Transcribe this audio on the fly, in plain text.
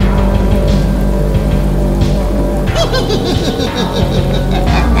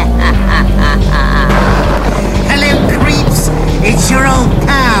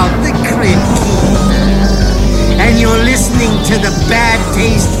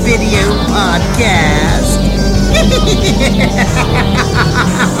Video Podcast.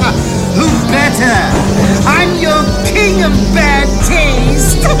 Who better? I'm your king of bad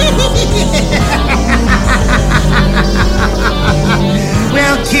taste.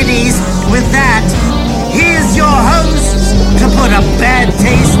 Well, kiddies, with that, here's your host to put a bad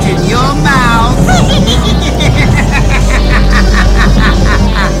taste in your mouth.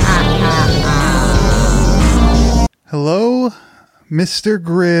 Hello, Mr.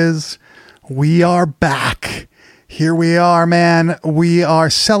 Grizz. We are back. Here we are, man. We are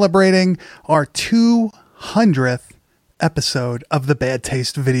celebrating our 200th episode of the Bad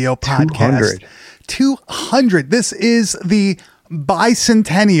Taste Video Podcast. 200. This is the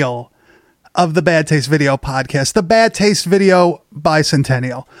bicentennial of the Bad Taste Video Podcast. The Bad Taste Video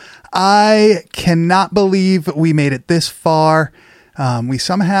Bicentennial. I cannot believe we made it this far. We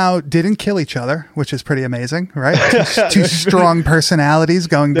somehow didn't kill each other, which is pretty amazing, right? Two strong personalities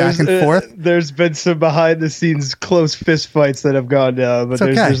going back and forth. There's been some behind the scenes close fist fights that have gone down, but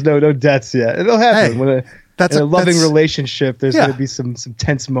there's no deaths yet. It'll happen. Hey, in a loving relationship, there's going to be some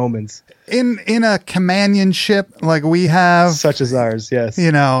tense moments. In a companionship like we have, such as ours, yes.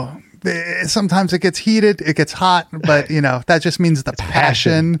 You know, sometimes it gets heated, it gets hot, but you know, that just means the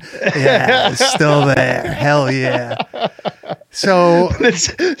passion. Yeah, is still there. Hell yeah. So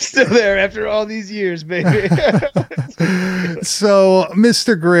it's still there after all these years, baby. So,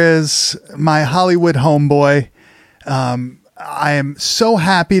 Mr. Grizz, my Hollywood homeboy, I am so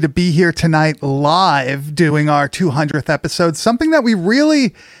happy to be here tonight live doing our 200th episode, something that we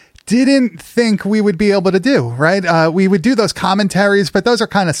really didn't think we would be able to do, right? We would do those commentaries, but those are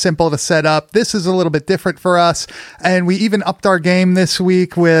kind of simple to set up. This is a little bit different for us, and we even upped our game this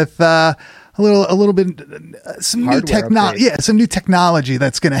week with a little bit some new technology. Yeah, some new technology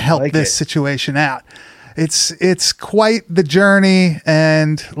that's going to help this situation out. It's quite the journey,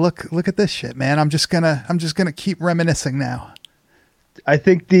 and look at this shit, man. I'm just gonna keep reminiscing now. I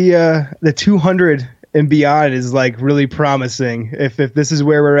think the 200 and beyond is like really promising. If this is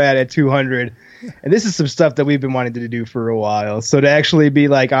where we're at 200, and this is some stuff that we've been wanting to do for a while. So to actually be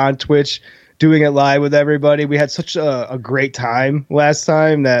like on Twitch, doing it live with everybody, we had such a great time last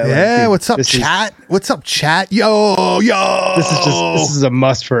time. That yeah, what's up, chat? What's up, chat? Yo. This is a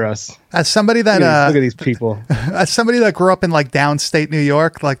must for us. As somebody that look at these people. As somebody that grew up in like downstate New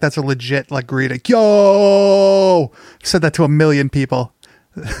York, like that's a legit like greeting. Yo, said that to 1 million people.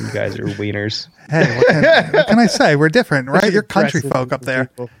 You guys are wieners. Hey, what can I say? We're different, right? You're country folk up there.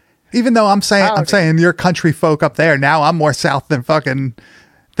 People. Even though I'm saying you're country folk up there. Now I'm more south than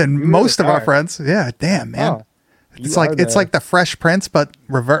most of our friends. Yeah, damn, man. Oh, it's like the Fresh Prince, but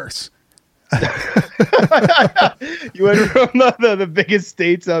reverse. You went from the biggest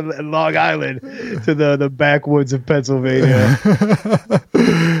states on Long Island to the backwoods of Pennsylvania.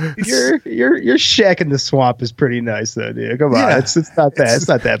 Your shack in the swamp is pretty nice though, dude. Come on, it's not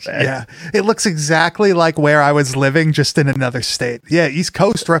that bad. Yeah, it looks exactly like where I was living, just in another state. Yeah, East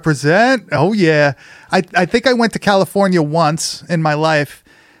Coast represent. Oh yeah, I think I went to California once in my life,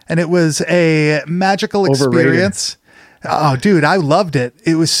 and it was a magical experience. Oh, dude, I loved it.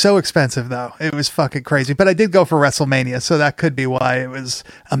 It was so expensive, though. It was fucking crazy. But I did go for WrestleMania, so that could be why it was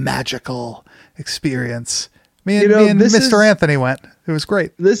a magical experience. Me and Mr. Anthony went. It was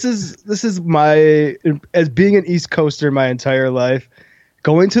great. This is my, as being an East Coaster my entire life,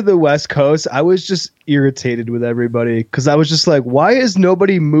 going to the West Coast, I was just irritated with everybody because I was just like, why is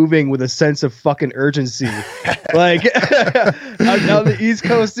nobody moving with a sense of fucking urgency? Like on the East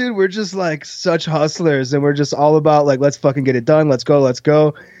Coast, dude, we're just like such hustlers, and we're just all about like, let's fucking get it done. Let's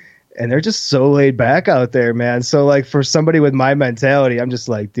go. And they're just so laid back out there, man. So like for somebody with my mentality, I'm just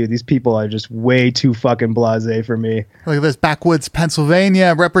like, dude, these people are just way too fucking blasé for me. Look at this, backwoods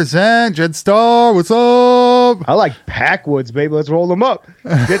Pennsylvania represent. Jed Star, what's up? I like Packwoods, baby. Let's roll them up.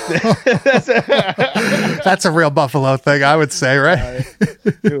 That's a real Buffalo thing, I would say, right?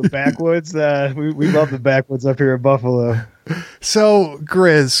 Dude, backwoods. We love the backwoods up here in Buffalo. So,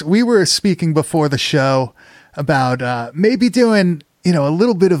 Grizz, we were speaking before the show about maybe doing, a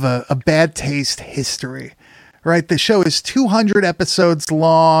little bit of a bad taste history, right? The show is 200 episodes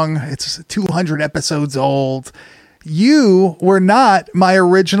long. It's 200 episodes old. You were not my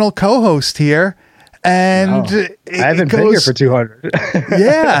original co-host here. And I haven't been here for 200.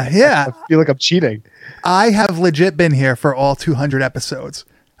 Yeah. I feel like I'm cheating. I have legit been here for all 200 episodes.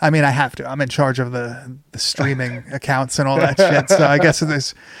 I mean, I have to. I'm in charge of the streaming accounts and all that shit. So I guess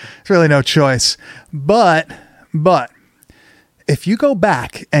there's really no choice. But if you go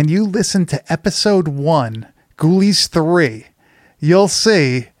back and you listen to episode 1, Ghoulies 3, you'll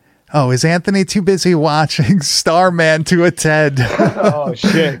see Oh, is Anthony too busy watching Starman to attend? Oh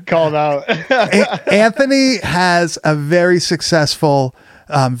shit, called out. Anthony has a very successful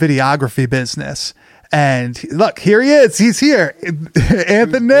videography business. And look, here he is. He's here.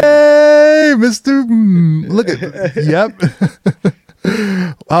 Anthony, Mr. Look at, yep.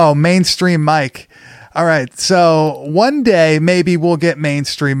 Oh, Mainstream Mike. All right. So one day maybe we'll get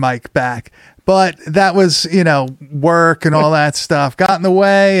Mainstream Mike back. But that was, work and all that stuff got in the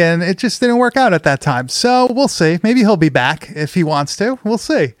way, and it just didn't work out at that time. So we'll see. Maybe he'll be back if he wants to. We'll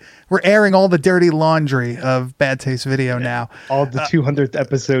see. We're airing all the dirty laundry of Bad Taste Video now. All the 200th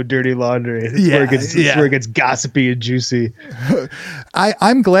episode dirty laundry. It's Yeah, where it gets gossipy and juicy.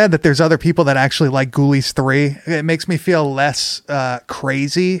 I'm glad that there's other people that actually like Ghoulies 3. It makes me feel less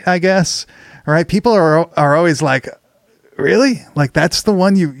crazy, I guess. All right. People are always like, really? Like, that's the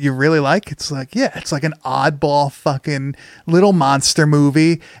one you really like? It's like, yeah, it's like an oddball fucking little monster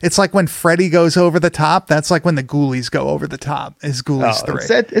movie. It's like when Freddy goes over the top. That's like when the Ghoulies go over the top, is Ghoulies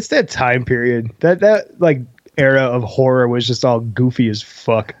 3. It's that time period. That like era of horror was just all goofy as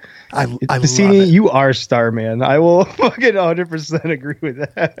fuck. I love Bassini, it. you are Starman. I will fucking 100% agree with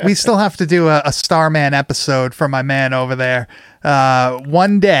that. We still have to do a Starman episode for my man over there.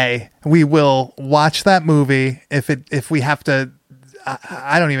 One day we will watch that movie. If we have to,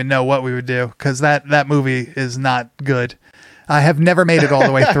 I don't even know what we would do, because that movie is not good. I have never made it all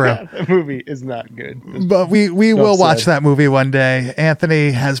the way through. The movie is not good. But we will watch that movie one day.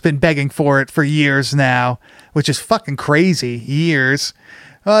 Anthony has been begging for it for years now, which is fucking crazy. Years.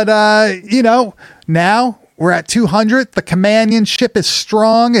 But, now we're at 200. The companionship is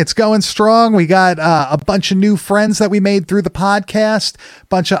strong. It's going strong. We got a bunch of new friends that we made through the podcast,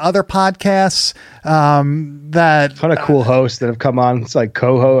 bunch of other podcasts that... Ton of cool hosts that have come on. It's like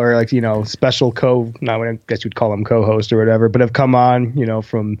co-host or like, special I guess you'd call them co-host or whatever, but have come on,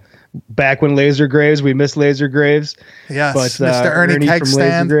 from back when Laser Graves, we miss Laser Graves. Yes, but, Mr. Ernie from Laser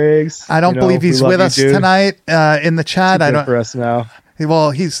Kegstand. Graves, I don't believe he's with us tonight in the chat. I don't for us now.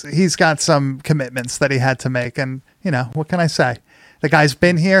 Well, he's got some commitments that he had to make, and what can I say? The guy's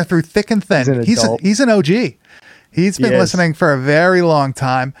been here through thick and thin. He's an OG. He's been listening for a very long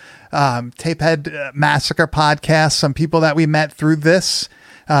time. Tapehead Massacre podcast. Some people that we met through this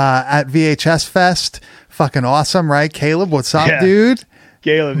at VHS Fest. Fucking awesome, right? Caleb, what's up, dude?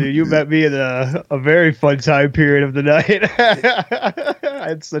 Caleb, dude, you met me in a very fun time period of the night. I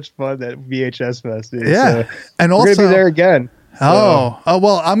had such fun at VHS Fest, dude. Yeah, so and we're also gonna be there again. Oh,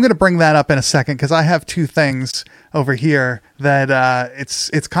 well, I'm going to bring that up in a second, because I have two things over here that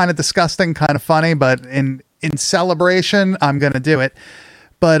it's kind of disgusting, kind of funny, but in celebration, I'm going to do it.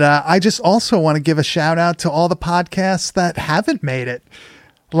 But I just also want to give a shout out to all the podcasts that haven't made it.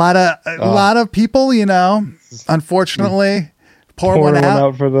 A lot of people, unfortunately, pour one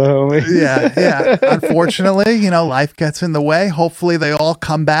out for the homie. yeah. Unfortunately, life gets in the way. Hopefully they all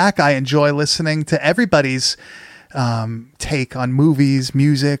come back. I enjoy listening to everybody's take on movies,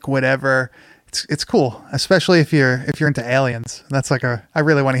 music, whatever. It's cool, especially if you're into aliens. That's like I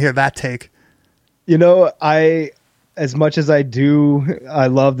really want to hear that take. As much as I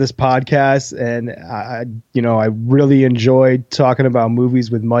love this podcast, and I really enjoy talking about movies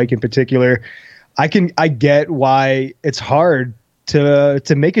with Mike in particular. I get why it's hard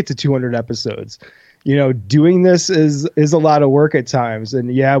to make it to 200 episodes. Doing this is a lot of work at times, and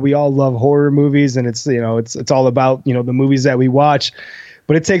we all love horror movies, and it's all about the movies that we watch,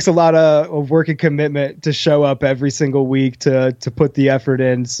 but it takes a lot of work and commitment to show up every single week to put the effort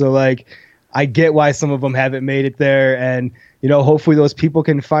in. So I get why some of them haven't made it there, and hopefully those people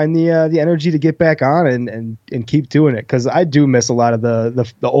can find the energy to get back on and keep doing it, because I do miss a lot of the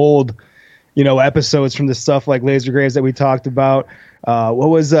old episodes from the stuff like Laser Graves that we talked about. What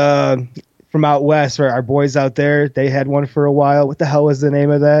was from out west, or our boys out there, they had one for a while. What the hell was the name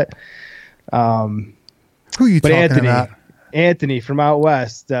of that? Who are you talking about? Anthony from out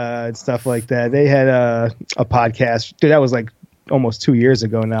west and stuff like that. They had a podcast. Dude, that was like almost 2 years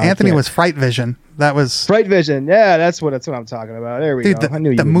ago now. Anthony was Fright Vision. That was Fright Vision. Yeah, that's what I'm talking about. There we go. I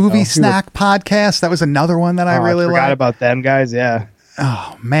knew the Movie Snack podcast. That was another one that I really liked. Forgot about them guys. Yeah.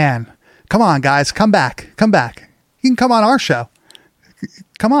 Oh man, come on, guys, come back. You can come on our show.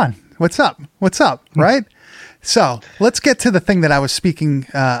 Come on. What's up? Right? So let's get to the thing that I was speaking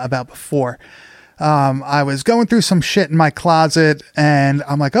about before. I was going through some shit in my closet, and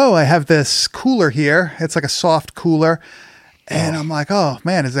I'm like, I have this cooler here. It's like a soft cooler. And I'm like, oh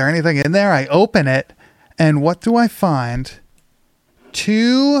man, is there anything in there? I open it, and what do I find?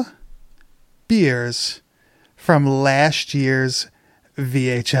 2 beers from last year's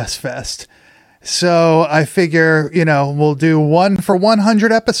VHS Fest. So I figure, we'll do 1 for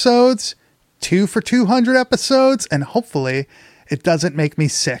 100 episodes, 2 for 200 episodes, and hopefully it doesn't make me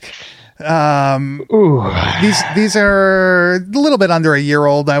sick. These are a little bit under a year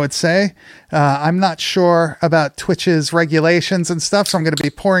old, I would say. I'm not sure about Twitch's regulations and stuff, so I'm going to be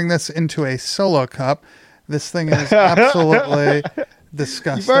pouring this into a solo cup. This thing is absolutely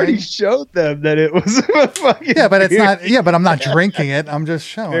disgusting. You've already showed them that it was a fucking but it's beer. not. Yeah, but I'm not drinking it. I'm just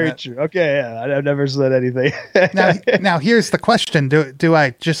showing Very it. true. Okay, yeah, I've never said anything. Now here's the question: Do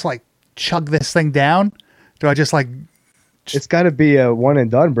I just like chug this thing down? Do I just like? It's got to be a one and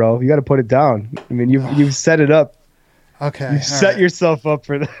done, bro. You got to put it down. I mean, you've set it up. Okay, You set yourself up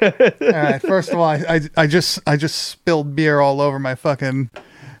for that. All right. First of all, I just spilled beer all over my fucking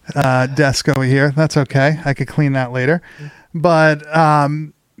desk over here. That's okay. I could clean that later. But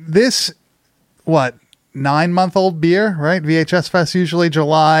this 9-month-old beer, right? VHS Fest usually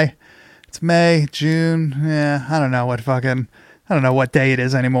July. It's May, June. Yeah, I don't know what day it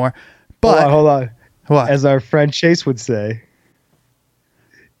is anymore. But hold on. What? As our friend Chase would say,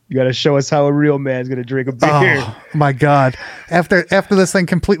 you got to show us how a real man's going to drink a beer. Oh my God. After this thing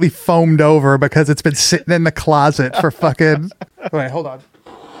completely foamed over because it's been sitting in the closet for fucking... Wait, hold on.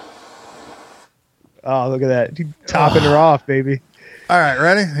 Oh, look at that. Dude, topping her off, baby. All right,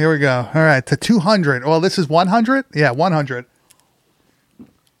 ready? Here we go. All right, to 200. Well, this is 100? Yeah, 100. You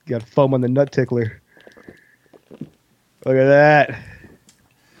got foam on the nut tickler. Look at that.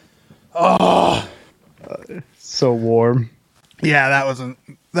 Oh. So warm. Yeah, that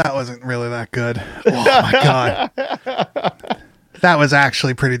wasn't really that good. Oh my God. That was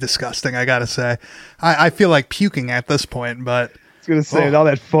actually pretty disgusting, I gotta say. I feel like puking at this point, but I was going to say, with all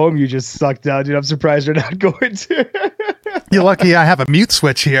that foam you just sucked out, dude, I'm surprised you're not going to. you're lucky I have a mute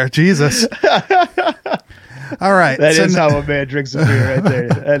switch here. Jesus. All right. That is how a man drinks a beer right there.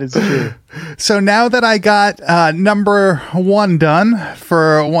 That is true. So now that I got number 1 done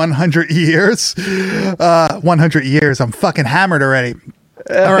for 100 years, 100 years, I'm fucking hammered already.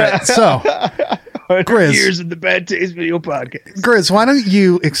 All right. So, Grizz. Years in the Bad Taste Video Podcast. Grizz, why don't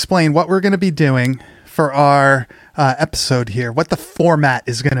you explain what we're going to be doing for our episode here? What the format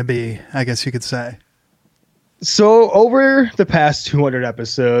is going to be, I guess you could say. So over the past 200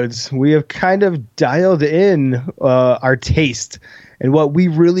 episodes, we have kind of dialed in our taste and what we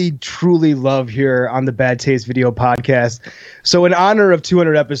really truly love here on the Bad Taste Video Podcast. So in honor of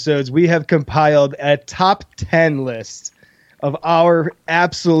 200 episodes, we have compiled a top 10 list of our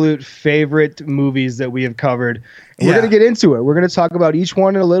absolute favorite movies that we have covered. And we're going to get into it. We're going to talk about each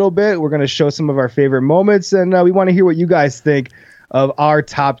one in a little bit. We're going to show some of our favorite moments, and we want to hear what you guys think of our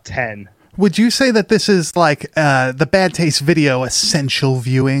top 10. Would you say that this is like the Bad Taste Video essential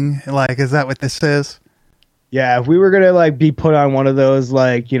viewing? Like, is that what this is? Yeah, if we were going to be put on one of those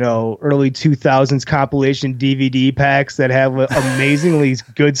early 2000s compilation DVD packs that have amazingly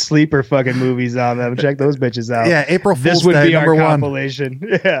good sleeper fucking movies on them, check those bitches out. Yeah, April Fool's This would Day, be our number 1. compilation.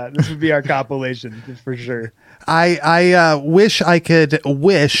 Yeah, this would be our compilation for sure. I wish I could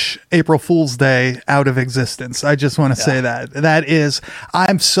wish April Fool's Day out of existence. I just want to say that.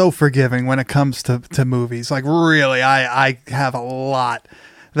 I'm so forgiving when it comes to movies. Like, really, I have a lot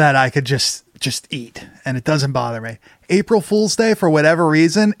that I could just eat, and it doesn't bother me. April Fool's Day, for whatever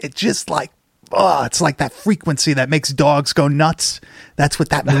reason, it just it's like that frequency that makes dogs go nuts. That's what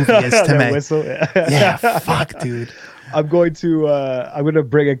that movie is to me. Whistle. Yeah, fuck, dude. I'm going to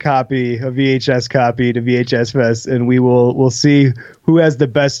bring a VHS copy to VHS Fest, and we'll see who has the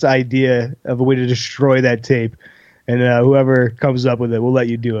best idea of a way to destroy that tape, and whoever comes up with it, we'll let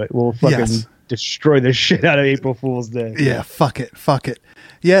you do it. We'll fucking destroy the shit out of April Fool's Day. Yeah, fuck it.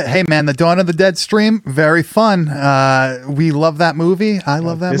 Yeah, hey man, the Dawn of the Dead stream, very fun. We love that movie. I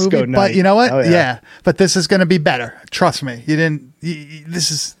love that movie. Night. But you know what? Oh, yeah, but this is going to be better. Trust me.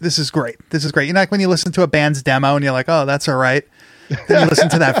 This is great. This is great. You know, like when you listen to a band's demo and you're like, oh, that's all right. Then you listen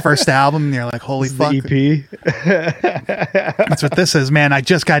to that first album and you're like, holy fuck. The EP. That's what this is, man. I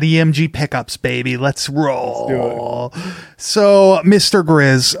just got EMG pickups, baby. Let's roll. So, Mr.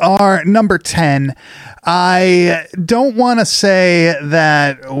 Grizz, our number 10. I don't want to say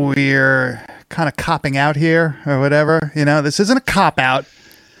that we're kind of copping out here or whatever. You know, this isn't a cop out.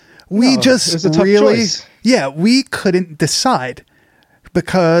 We just really, choice. Yeah, we couldn't decide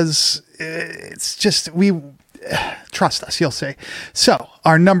because it's just, trust us, you'll see. So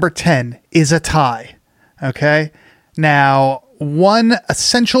our number 10 is a tie. Okay. Now, one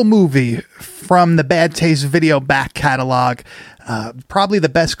essential movie from the Bad Taste Video back catalog, probably the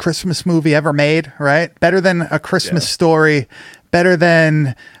best Christmas movie ever made, right? Better than A Christmas Story, better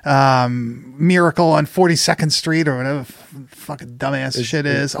than Miracle on 42nd Street or whatever fucking dumbass shit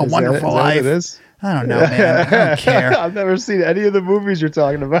is. A Wonderful Life. It is? I don't know, man. I don't care. I've never seen any of the movies you're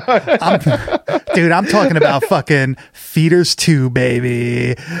talking about. I'm talking about fucking Feeders 2,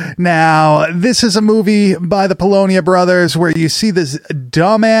 baby. Now, this is a movie by the Polonia brothers where you see this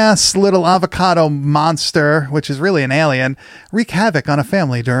dumbass little avocado monster, which is really an alien, wreak havoc on a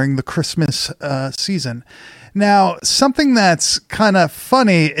family during the Christmas season. Now, something that's kind of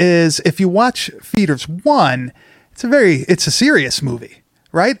funny is if you watch Feeders 1, it's a serious movie,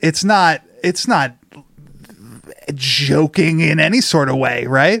 right? It's not joking in any sort of way,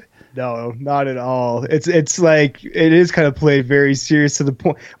 right? No, not at all. It's like it is kind of played very serious to the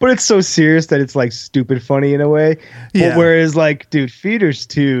point, but it's so serious that it's like stupid funny in a way. Yeah. But whereas like, dude, Feeders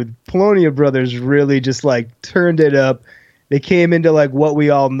 2, Polonia brothers really just like turned it up. They came into like what we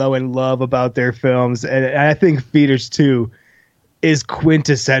all know and love about their films, and I think Feeders 2 is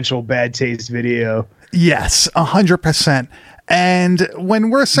quintessential bad taste video. Yes, 100%. And when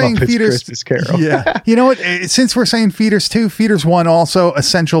we're saying Muppets Feeders, Christmas Carol. Yeah, you know what? Since we're saying Feeders 2, Feeders 1 also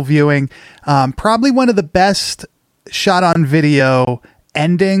essential viewing. Probably one of the best shot on video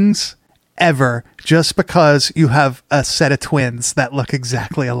endings ever, just because you have a set of twins that look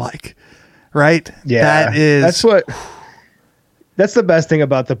exactly alike, right? Yeah, that's the best thing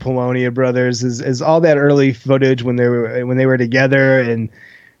about the Polonia brothers is all that early footage when they were together, and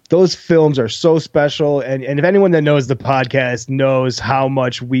those films are so special. And if anyone that knows the podcast knows how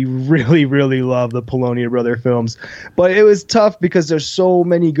much we really, really love the Polonia brother films. But it was tough because there's so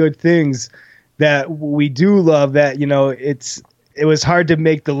many good things that we do love that, you know, it was hard to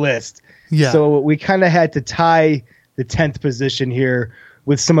make the list. Yeah. So we kind of had to tie the 10th position here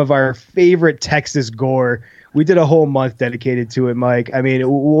with some of our favorite Texas gore. We did a whole month dedicated to it, Mike. I mean,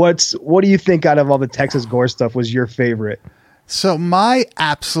 what do you think out of all the Texas gore stuff was your favorite? So my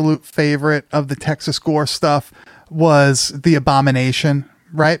absolute favorite of the Texas gore stuff was The Abomination,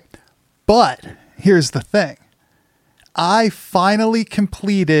 right? But here's the thing. I finally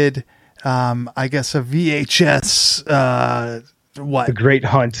completed, I guess, a VHS, The Great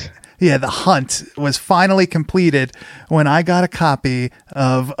Hunt. Yeah, The Hunt was finally completed when I got a copy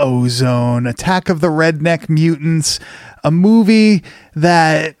of Ozone, Attack of the Redneck Mutants, a movie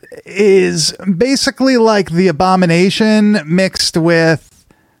that is basically like The Abomination mixed with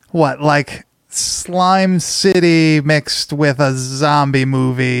like Slime City mixed with a zombie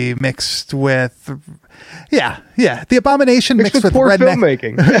movie mixed with The Abomination mixed with poor redneck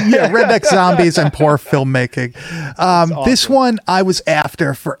filmmaking. Yeah, redneck zombies and poor filmmaking. Awesome. This one I was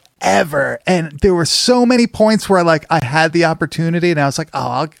after forever, and there were so many points where like I had the opportunity and I was like,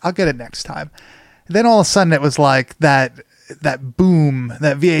 oh, I'll get it next time. Then all of a sudden it was like that boom,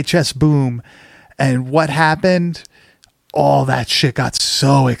 that VHS boom. And what happened? All that shit got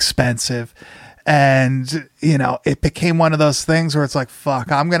so expensive. And, you know, it became one of those things where it's like,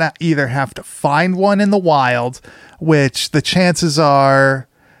 fuck, I'm going to either have to find one in the wild, which the chances are,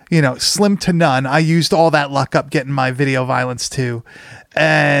 you know, slim to none. I used all that luck up getting my Video Violence 2.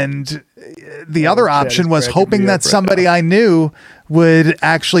 And the other option was hoping that somebody I knew would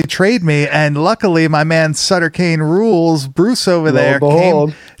actually trade me. And luckily, my man Sutter Kane Rules, Bruce over there,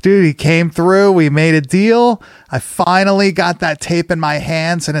 he came through. We made a deal. I finally got that tape in my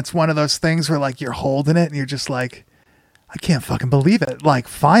hands. And it's one of those things where like you're holding it and you're just like, I can't fucking believe it. Like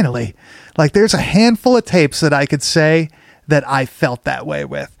finally, like there's a handful of tapes that I could say that I felt that way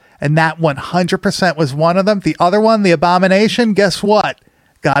with. And that 100% was one of them. The other one, The Abomination, guess what?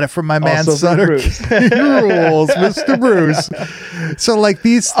 Got it from my man Sutter Rules, Mr. Bruce. So like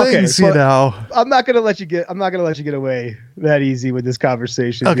these things, you know. I'm not gonna let you get away that easy with this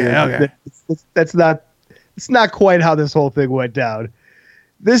conversation. Okay. It's not quite how this whole thing went down.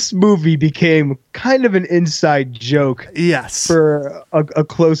 This movie became kind of an inside joke. Yes. For a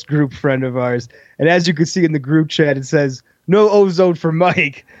close group friend of ours. And as you can see in the group chat, it says, "No ozone for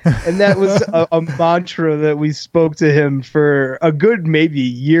Mike." And that was a mantra that we spoke to him for a good maybe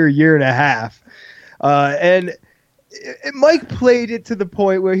year and a half. And Mike played it to the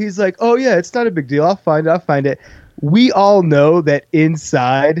point where he's like, oh, yeah, it's not a big deal. I'll find it. We all know that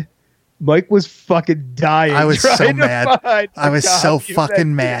inside, Mike was fucking dying. I was so mad. I was so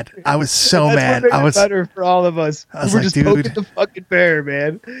fucking mad. I was so mad. I was better for all of us. We were just poking the fucking bear,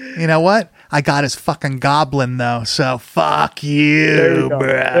 man. You know what? I got his fucking goblin though. So fuck you, bro.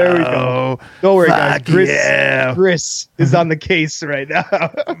 There we go. Don't worry, guys. Chris is on the case right now.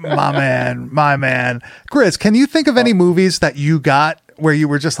 my man. Chris, can you think of any movies that you got where you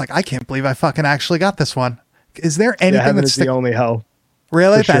were just like, I can't believe I fucking actually got this one? Is there anything that's the only hell?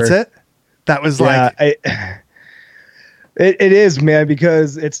 Really? That's it? That was It is, man,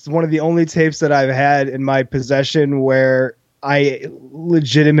 because it's one of the only tapes that I've had in my possession where I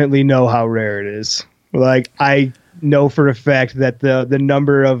legitimately know how rare it is. Like, I know for a fact that the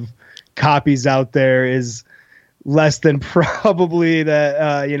number of copies out there is less than probably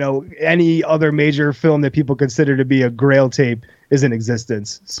that any other major film that people consider to be a grail tape is in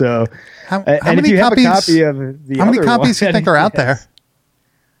existence. So, How and many if you copies, have a copy of the how many other copies do you one, think are out there?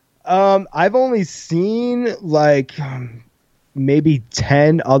 I've only seen like maybe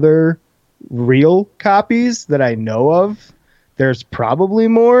 10 other real copies that I know of. There's probably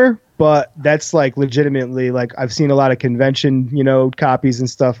more, but that's like legitimately, like, I've seen a lot of convention, copies and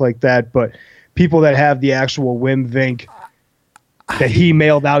stuff like that, but people that have the actual Wim Vink that he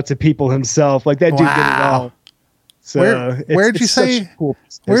mailed out to people himself, like, that dude did it all. So where'd you say? Cool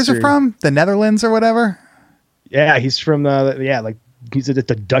Where's it from? The Netherlands or whatever? Yeah, he's from he's at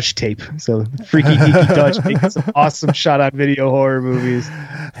the Dutch tape. So freaky deaky Dutch making some awesome shot on video horror movies.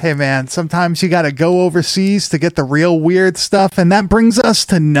 Hey man, sometimes you got to go overseas to get the real weird stuff, and that brings us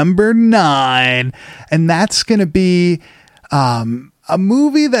to number 9, and that's going to be a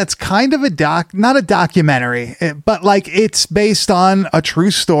movie that's kind of not a documentary, but like, it's based on a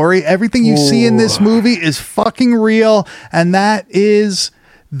true story. Everything you see in this movie is fucking real, and that is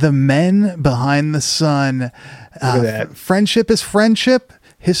The Men Behind the Sun. Look at that. Friendship is friendship.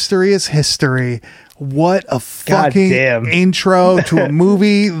 History is history. What a fucking Goddamn. intro to a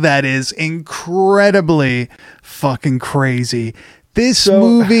movie that is incredibly fucking crazy. This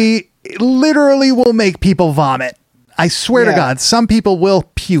movie literally will make people vomit. I swear to God, some people will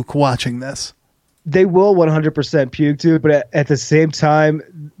puke watching this. They will 100% puke, dude. But at the same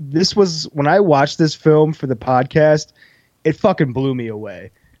time, this was, when I watched this film for the podcast, it fucking blew me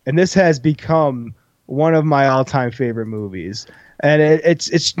away. And this has become one of my all-time favorite movies. And it's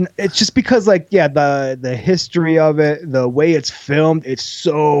just because, like, the history of it, the way it's filmed, it's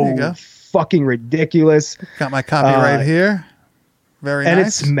so fucking ridiculous. Got my copy right here. Very nice. And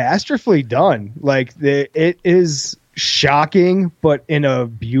it's masterfully done. Like, it is shocking, but in a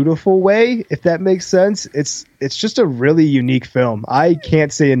beautiful way, if that makes sense. It's just a really unique film. I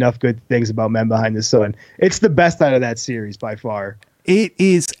can't say enough good things about Men Behind the Sun. It's the best out of that series by far. It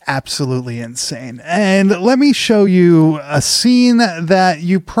is absolutely insane. And let me show you a scene that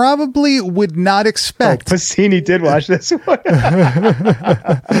you probably would not expect. Pacini did watch this one.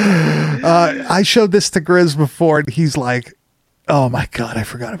 I showed this to Grizz before, and he's like, oh my God, I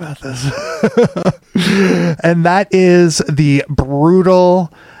forgot about this. And that is the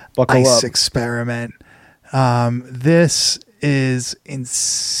brutal ice experiment. This is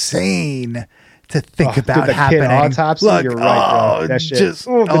insane to think about happening. Autopsy, Look, you're right, bro. That shit. Just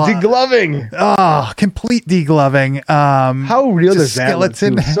the degloving. Complete degloving. How real is that?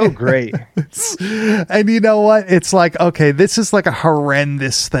 Skeleton. So great. And you know what? It's like, okay, this is like a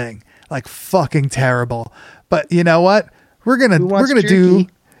horrendous thing, like fucking terrible. But you know what? We're gonna do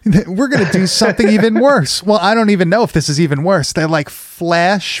something even worse. Well, I don't even know if this is even worse. They're like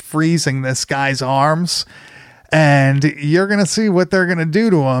flash freezing this guy's arms, and you're gonna see what they're gonna do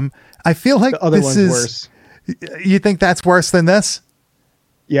to him. I feel like the other this one's is worse. You think that's worse than this?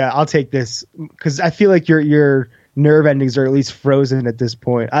 Yeah, I'll take this because I feel like your nerve endings are at least frozen at this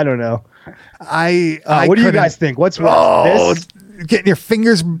point. I don't know. What do you guys think? What's worse? This? Getting your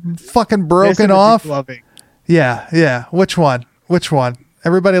fingers fucking broken off. Yeah. Which one?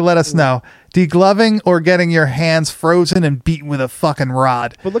 Everybody let us know. Degloving or getting your hands frozen and beaten with a fucking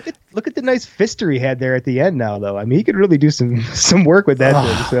rod. But look at the nice fister he had there at the end now, though. I mean, he could really do some work with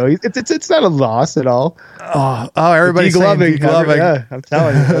that thing. So it's not a loss at all. Everybody's saying degloving. Yeah, I'm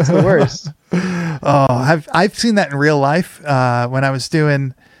telling you, that's the worst. I've seen that in real life when I was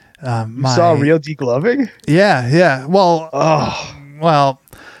doing you saw real degloving? Yeah. Well,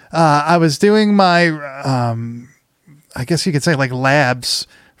 I was doing my I guess you could say like labs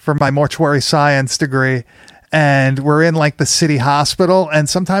for my mortuary science degree, and we're in like the city hospital, and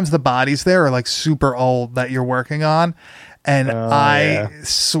sometimes the bodies there are like super old that you're working on. And I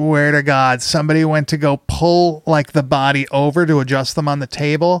swear to God, somebody went to go pull like the body over to adjust them on the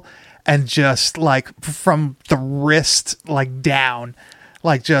table, and just like from the wrist like down,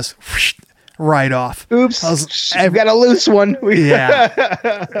 like just whoosh, right off. Oops, I've got a loose one.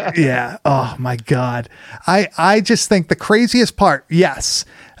 Yeah. Oh my God. I just think the craziest part,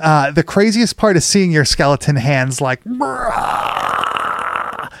 the craziest part is seeing your skeleton hands like,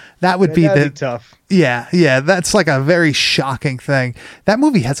 that would be tough. Yeah. That's like a very shocking thing. That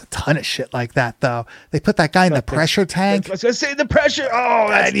movie has a ton of shit like that, though. They put that guy in the pressure tank. I was going to say the pressure.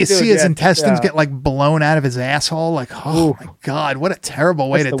 And you see his intestines get like blown out of his asshole. Like, oh my God, what a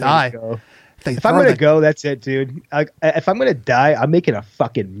terrible way to die. If I'm gonna go, that's it, dude. If I'm gonna die, I'm making a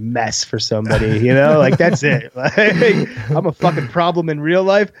fucking mess for somebody. You know, like that's it. Like, I'm a fucking problem in real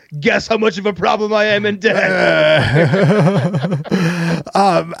life. Guess how much of a problem I am in death.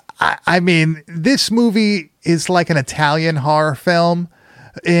 I mean, this movie is like an Italian horror film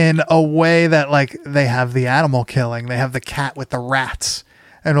in a way that, like, they have the animal killing, they have the cat with the rats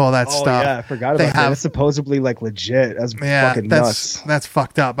and all that stuff. Yeah, I forgot about that. It's supposedly like legit. That's fucking nuts. That's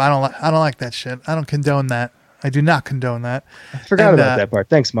fucked up. I don't like that shit. I don't condone that. I do not condone that. I forgot about that part.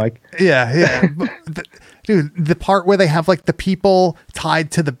 Thanks, Mike. Yeah. Dude, the part where they have like the people tied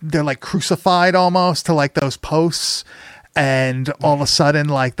to they're like crucified almost to like those posts, and all of a sudden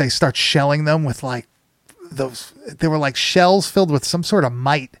like they start shelling them with like they were like shells filled with some sort of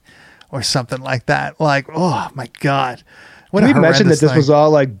mite or something like that. Like, oh my God. What we mentioned that this was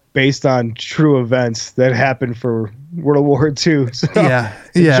all like based on true events that happened for World War II. So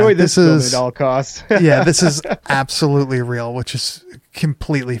enjoy this film at all costs. Yeah, this is absolutely real, which is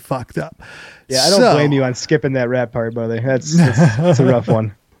completely fucked up. Yeah, I don't blame you on skipping that rat part, brother. That's a rough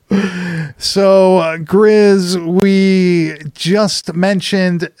one. So, Grizz, we just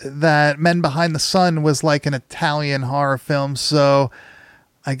mentioned that Men Behind the Sun was like an Italian horror film. So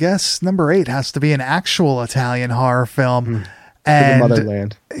I guess number 8 has to be an actual Italian horror film. And the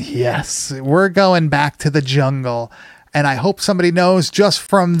motherland. Yes, we're going back to the jungle. And I hope somebody knows just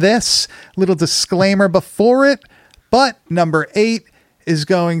from this little disclaimer before it. But number 8 is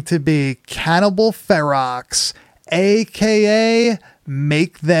going to be Cannibal Ferox, a.k.a.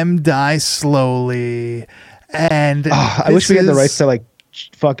 Make Them Die Slowly. And I wish we had the rights to like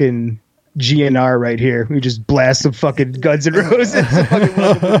fucking GNR right here. We just blast some fucking Guns N' Roses.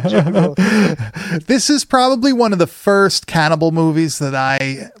 This is probably one of the first cannibal movies that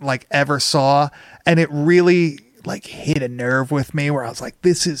I like ever saw, and it really like hit a nerve with me where I was like,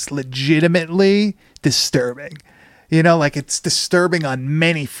 this is legitimately disturbing. You know, like it's disturbing on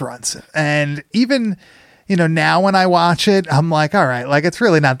many fronts. And even, you know, now when I watch it, I'm like, all right, like it's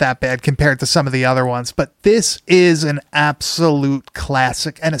really not that bad compared to some of the other ones. But this is an absolute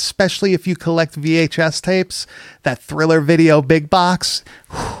classic. And especially if you collect VHS tapes, that Thriller video big box,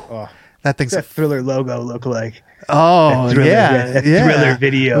 that thing's a Thriller logo look like. Oh, Thriller, yeah. Thriller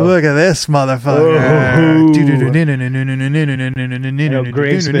video. Look at this motherfucker.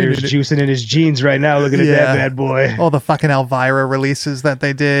 Graves Spitter's juicing in his jeans right now looking at that bad boy. All the fucking Elvira releases that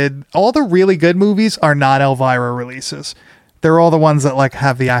they did. All the really good movies are not Elvira releases. They're all the ones that like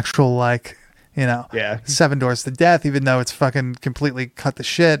have the actual like, you know, Seven Doors to Death, even though it's fucking completely cut to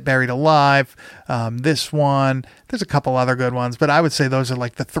shit, Buried Alive. This one, there's a couple other good ones, but I would say those are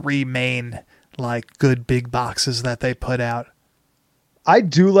like the 3 main like good big boxes that they put out. I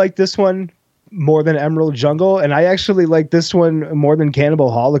do like this one more than Emerald Jungle, and I actually like this one more than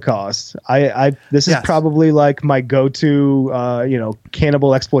Cannibal Holocaust. This is probably like my go-to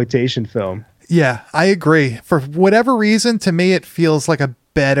cannibal exploitation film. Yeah, I agree. For whatever reason, to me it feels like a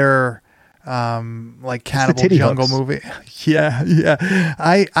better like Cannibal Jungle movie. Yeah.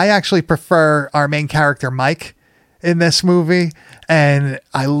 I actually prefer our main character Mike in this movie, and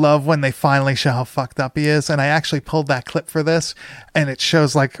I love when they finally show how fucked up he is. And I actually pulled that clip for this, and it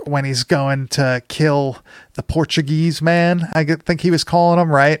shows like when he's going to kill the Portuguese man, I think he was calling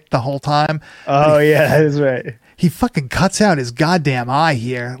him, right, the whole time. Oh yeah, that is right. He fucking cuts out his goddamn eye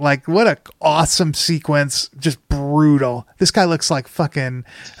here. Like, what a awesome sequence. Just brutal. This guy looks like fucking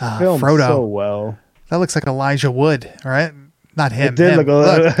Frodo. So well. That looks like Elijah Wood, right? Not him. It did him.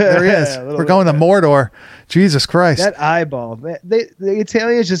 Look, there he is. We're going to Mordor. Jesus Christ. That eyeball. The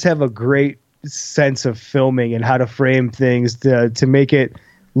Italians just have a great sense of filming and how to frame things to make it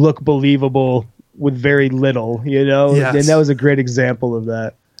look believable with very little, you know? Yes. And that was a great example of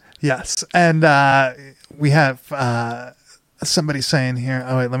that. Yes. And we have somebody saying here,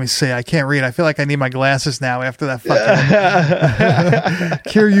 oh, wait, let me see. I can't read. I feel like I need my glasses now after that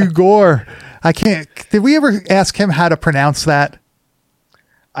fucking Kiryu Gore. I can't. Did we ever ask him how to pronounce that?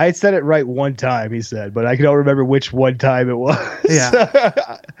 I had said it right one time, he said, but I don't remember which one time it was. Yeah.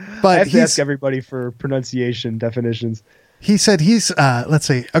 But I have to ask everybody for pronunciation definitions. He said let's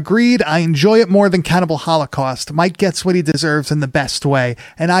see, agreed, I enjoy it more than Cannibal Holocaust. Mike gets what he deserves in the best way.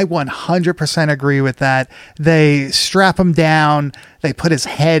 And I 100% agree with that. They strap him down. They put his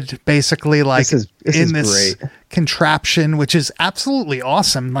head basically like this in this great contraption, which is absolutely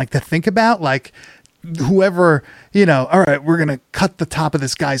awesome. Like to think about, like whoever, you know, all right, we're going to cut the top of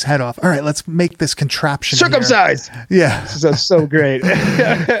this guy's head off. All right, let's make this contraption circumcised. Yeah. That's so great.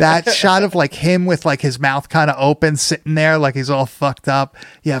 That shot of like him with like his mouth kind of open, sitting there like he's all fucked up.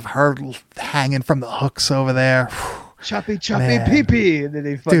 You have her hanging from the hooks over there. choppy Man. pee pee, and then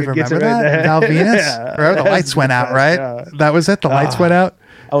he fucking Dude, gets it remember right that? there. Val Venus? Yeah. Remember the That's lights went out, best, right? yeah. That was it? The lights went out?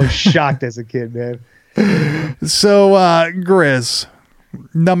 I was shocked as a kid, man. So, Grizz,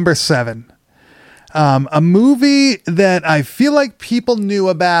 number 7. A movie that I feel like people knew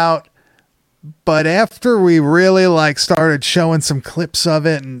about, but after we really like started showing some clips of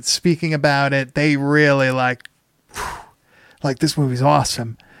it and speaking about it, they really like this movie's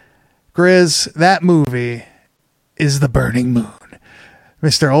awesome. Grizz, that movie is The Burning Moon.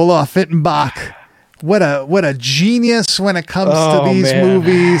 Mr. Olaf Ittenbach. What a genius when it comes to these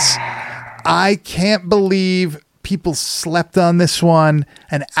movies. I can't believe people slept on this one.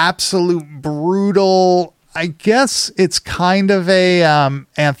 An absolute brutal, I guess it's kind of a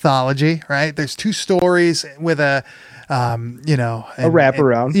anthology, right? There's 2 stories with a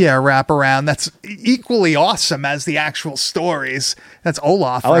wraparound. Yeah, a wraparound. That's equally awesome as the actual stories. That's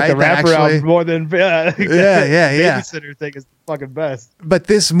Olaf, I like right? the That wraparound actually- more than yeah. babysitter thing is the fucking best. But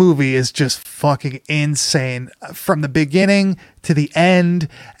this movie is just fucking insane from the beginning to the end,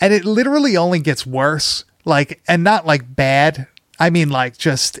 and it literally only gets worse. Like, and not like bad. I mean, like,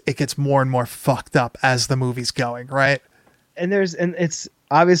 just it gets more and more fucked up as the movie's going, right? And it's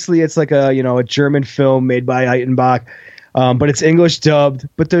obviously it's like a German film made by Eitenbach, but it's English dubbed.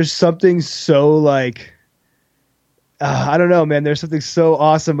 But there's something so like I don't know, man. There's something so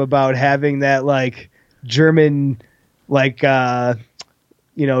awesome about having that like German like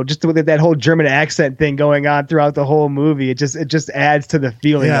just with that whole German accent thing going on throughout the whole movie. It just adds to the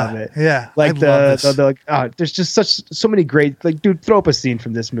feeling of it. Yeah, like I love this. there's just so many great, like, dude, throw up a scene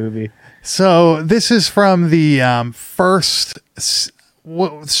from this movie. So this is from the first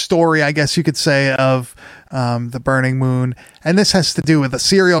story, I guess you could say, of The Burning Moon. And this has to do with a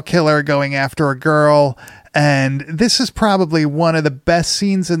serial killer going after a girl. And this is probably one of the best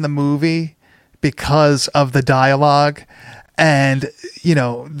scenes in the movie because of the dialogue. And,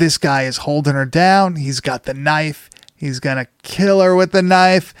 this guy is holding her down. He's got the knife. He's going to kill her with the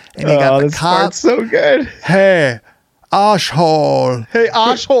knife. And he got the this cop. part's so good. Hey, ashhole. Hey,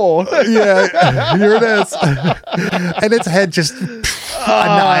 ashhole. Yeah, here it is. And its head just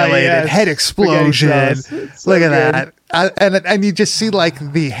annihilated. yes. Head explosion. Spaghetti sauce. It's so Look at good. that. And you just see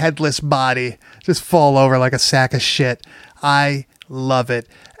like the headless body just fall over like a sack of shit. I love it.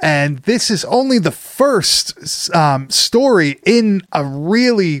 And this is only the first story in a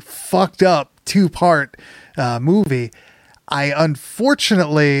really fucked up 2-part movie. I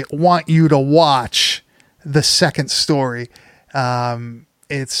unfortunately want you to watch the second story.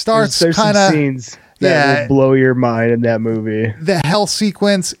 It starts There's kind some of scenes that will blow your mind in that movie. the hell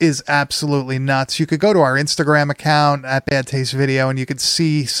sequence is absolutely nuts. You could go to our Instagram account at Bad Taste Video and you could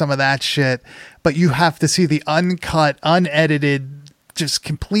see some of that shit, but you have to see the uncut, unedited, just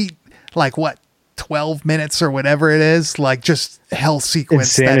complete, like, 12 minutes or whatever it is, like, just hell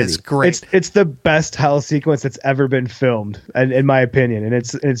sequence. Insanity. That is great. It's the best hell sequence that's ever been filmed, in my opinion, and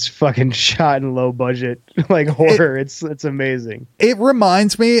it's fucking shot in low budget like horror. It's amazing. It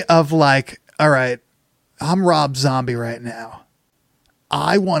reminds me of, like, all right, I'm Rob Zombie right now.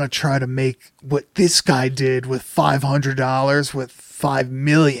 I want to try to make what this guy did with $500 with $5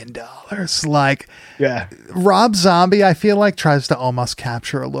 million. Like, Yeah. Rob Zombie, I feel like, tries to almost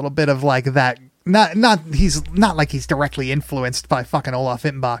capture a little bit of like that. He's not like he's directly influenced by fucking Olaf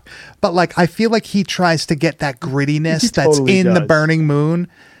Ittenbach, but like I feel like he tries to get that grittiness He that's totally in The does. Burning Moon,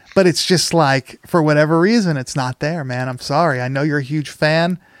 but it's just like for whatever reason it's not there, man. I'm sorry. I know you're a huge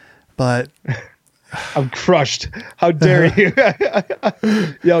fan, but I'm crushed. How dare you?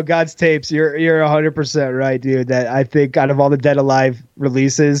 Yo, God's tapes. You're 100% right, dude. That I think out of all the Dead Alive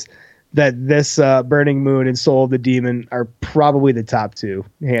releases, that this Burning Moon and Soul of the Demon are probably the top 2,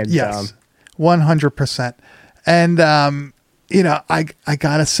 hands down. yes, 100%. And I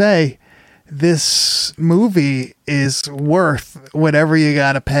gotta say, this movie is worth whatever you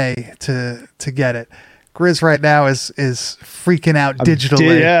gotta pay to get it. Grizz right now is freaking out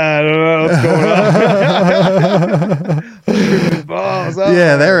digitally. Yeah, I don't know what's going on. Balls, oh.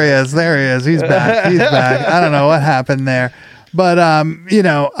 Yeah, there he is. He's back. I don't know what happened there. But I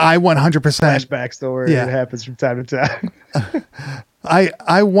 100% Flashback story. Yeah. It happens from time to time. I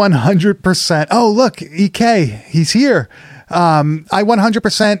 100%. Oh, look, EK, he's here. I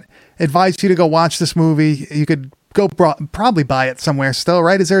 100% advise you to go watch this movie. You could go probably buy it somewhere still,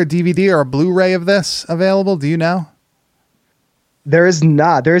 right? Is there a DVD or a Blu-ray of this available? Do you know? There is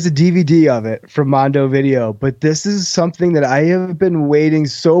not. There is a DVD of it from Mondo Video, but this is something that I have been waiting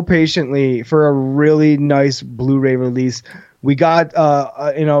so patiently for a really nice Blu-ray release. We got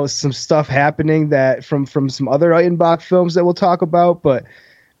some stuff happening that from some other Eitenbach films that we'll talk about, but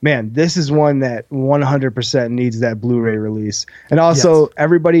man, this is one that 100% needs that Blu-ray release. And also,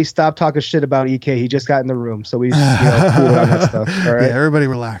 everybody stop talking shit about EK. He just got in the room, so we cool on that stuff. All right, Yeah, everybody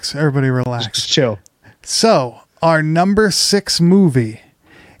relax. Everybody relax. just chill. So, our number 6 movie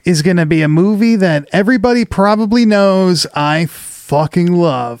is going to be a movie that everybody probably knows I fucking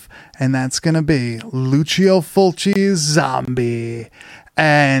love, and that's going to be Lucio Fulci's Zombie.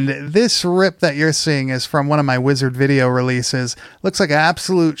 And this rip that you're seeing is from one of my Wizard video releases. Looks like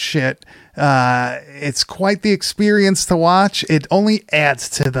absolute shit. It's quite the experience to watch. It only adds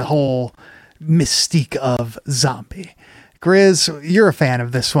to the whole mystique of Zombie. Grizz, you're a fan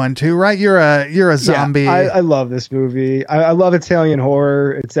of this one too, right? You're a zombie. Yeah, I love this movie. I love Italian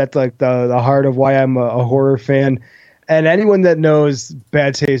horror. It's at like the heart of why I'm a horror fan. And anyone that knows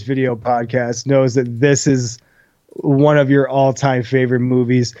Bad Taste Video Podcast knows that this is one of your all-time favorite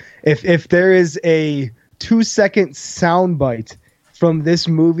movies. If there is a 2-second soundbite from this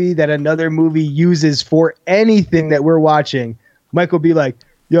movie that another movie uses for anything that we're watching, Mike will be like,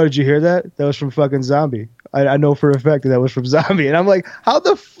 yo, did you hear that? That was from fucking Zombie. I know for a fact that was from Zombie. And I'm like, how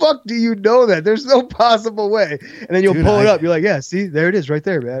the fuck do you know that? There's no possible way. And then you'll pull it up. You're like, yeah, see, there it is right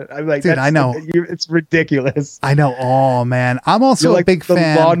there, man. I'm like, dude, I know. It's ridiculous. I know. Oh, man. I'm also You're like a big the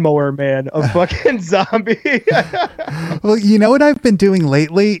fan. lawnmower man of fucking Zombie. Well, you know what I've been doing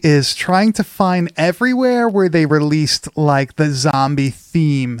lately is trying to find everywhere where they released like the zombie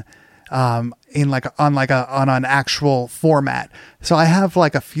theme on an actual format. So I have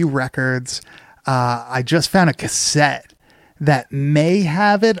like a few records. I just found a cassette that may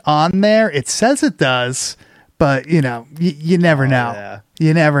have it on there. It says it does, but you know, you never know. Yeah.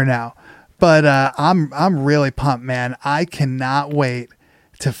 You never know. But I'm really pumped, man. I cannot wait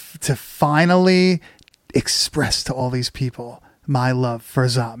to finally express to all these people my love for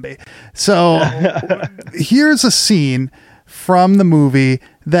Zombie. So here's a scene from the movie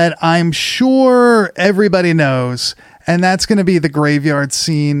that I'm sure everybody knows, and that's going to be the graveyard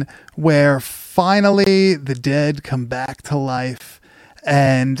scene where finally the dead come back to life.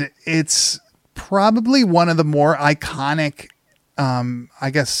 And it's probably one of the more iconic, I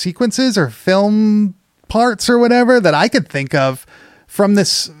guess, sequences or film parts or whatever that I could think of from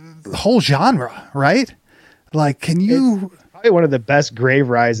this whole genre, right? Like, can you... It's probably one of the best grave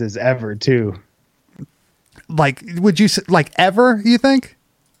rises ever, too. Like, would you say, like, ever, you think?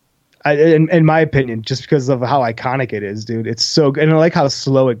 In my opinion, just because of how iconic it is, dude. It's so good. And I like how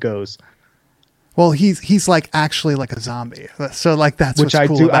slow it goes. Well, he's like actually like a zombie. So like that's which what's I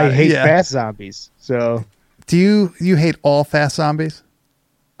cool do. about I it. hate Yeah. fast zombies. So Do you hate all fast zombies?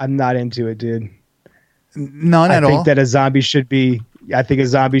 I'm not into it, dude. None at I think all. that a zombie should be. I think a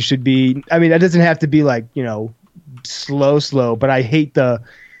zombie should be. I mean, it doesn't have to be like, you know, slow. But I hate the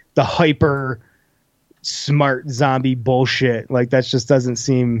hyper smart zombie bullshit. Like that just doesn't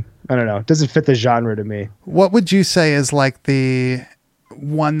seem. I don't know. It doesn't fit the genre to me. What would you say is like the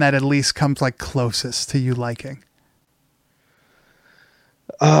one that at least comes like closest to you liking?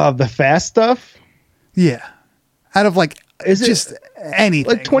 The fast stuff. Yeah, out of like Is it- just anything,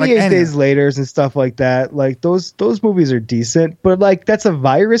 Like 28 anything. Days Later's and stuff like that. Like those movies are decent, but like that's a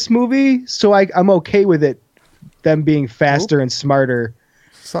virus movie, so I'm okay with it. Them being faster and smarter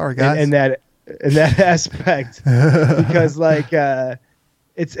Sorry, guys. in that aspect, because like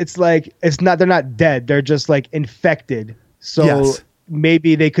it's like they're not dead. They're just like infected. So Yes.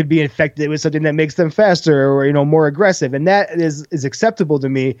 maybe they could be infected with something that makes them faster or, you know, more aggressive, and that is acceptable to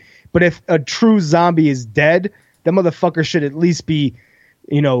me. But if a true zombie is dead, that motherfucker should at least be,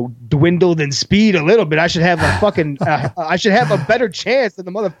 you know, dwindled in speed a little bit. I should have a fucking I should have a better chance than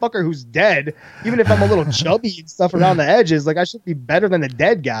the motherfucker who's dead, even if I'm a little chubby and stuff around the edges. Like I should be better than the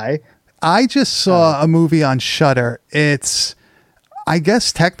dead guy. I just saw a movie on Shudder. It's, I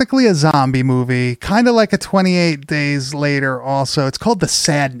guess, technically a zombie movie, kind of like a 28 Days Later also. It's called The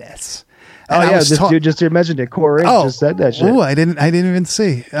Sadness. And Oh I yeah, was this ta- dude just mentioned it. Corey just said that shit. Oh, I didn't even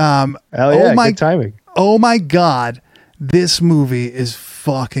see. Hell yeah, oh my good timing. Oh my God, this movie is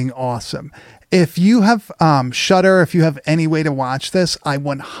fucking awesome. If you have Shudder, if you have any way to watch this, I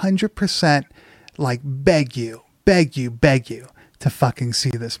 100% like beg you to fucking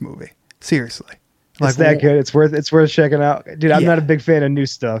see this movie. Seriously. It's that good. It's worth checking out, dude. I'm Yeah. not a big fan of new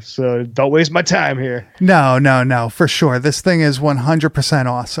stuff, so don't waste my time here. No, for sure. This thing is 100%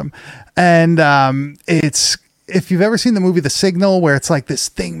 awesome. And it's, if you've ever seen the movie The Signal, where it's like this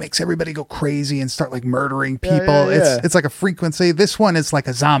thing makes everybody go crazy and start like murdering people. Yeah. It's like a frequency. This one is like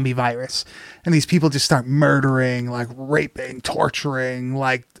a zombie virus. And these people just start murdering, like raping, torturing,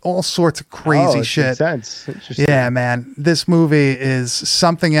 like all sorts of crazy it's shit. intense. Interesting. Yeah, man. This movie is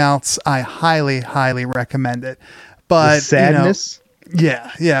something else. I highly, highly recommend it. But The Sadness.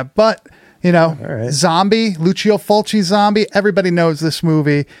 Yeah. But, right. Zombie, Lucio Fulci Zombie, everybody knows this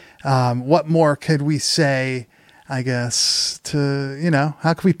movie. What more could we say, I guess,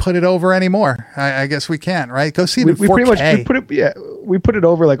 how can we put it over anymore? I guess we can't, right? Go see it in 4K. Pretty much, we put it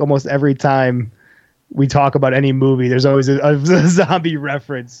over like almost every time we talk about any movie. There's always a zombie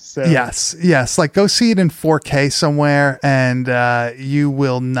reference. So. Yes. Like go see it in 4K somewhere and you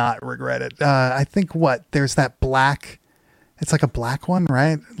will not regret it. I think there's that black, it's like a black one,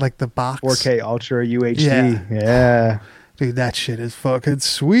 right? Like the box. 4K Ultra UHD. Yeah. Dude, that shit is fucking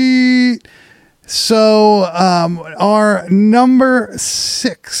sweet. So, our number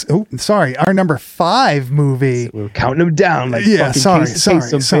 5 movie. So we're counting them down like sorry.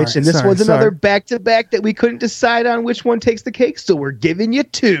 Bitch. And this one's another back-to-back that we couldn't decide on which one takes the cake, so we're giving you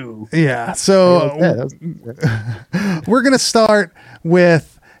 2. Yeah, so we're going to start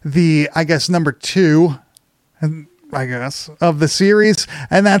with the, I guess, number 2, of the series,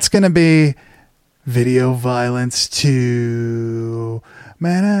 and that's going to be Video Violence 2.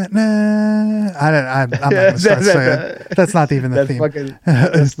 I'm not gonna start saying that's not even the theme.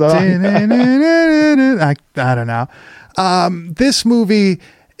 I don't know. This movie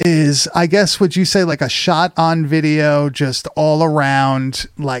is, I guess, would you say like a shot on video, just all around,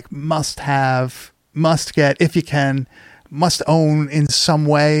 like must have, must get, if you can, must own in some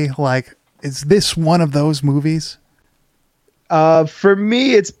way? Like, is this one of those movies? For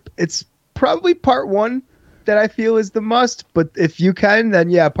me, it's probably part 1 that I feel is the must, but if you can, then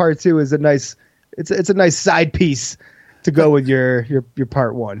yeah, part 2 is a nice side piece to go with your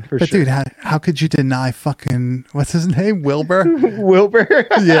part 1 for sure. Dude, how could you deny fucking, what's his name? Wilbur? Wilbur.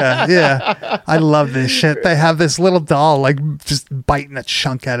 Yeah. I love this shit. They have this little doll like just biting a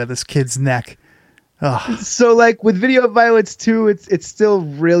chunk out of this kid's neck. Ugh. So like with Video Violence 2, it's still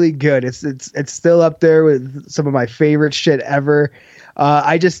really good. It's still up there with some of my favorite shit ever.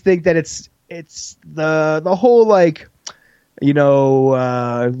 I just think that it's the whole like,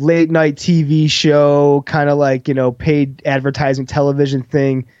 late night TV show kind of like, paid advertising television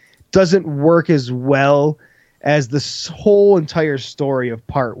thing doesn't work as well as this whole entire story of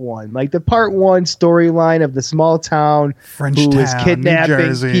part 1. Like the part 1 storyline of the small town Frenchtown, who is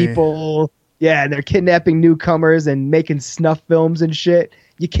kidnapping people. Yeah, and they're kidnapping newcomers and making snuff films and shit.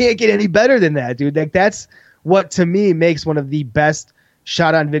 You can't get any better than that, dude. Like that's what to me makes one of the best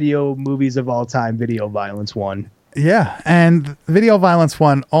shot on video movies of all time, Video Violence 1. Yeah, and Video Violence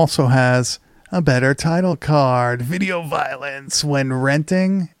 1 also has a better title card. Video Violence when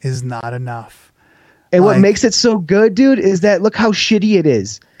renting is not enough. And what makes it so good, dude, is that look how shitty it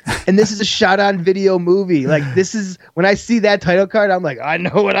is. And this is a shot on video movie. Like this is, when I see that title card, I'm like, I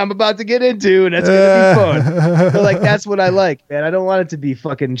know what I'm about to get into, and that's gonna be fun. So like that's what I like, man. I don't want it to be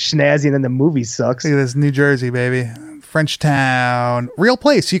fucking snazzy and then the movie sucks. Look at this, New Jersey, baby. Frenchtown, real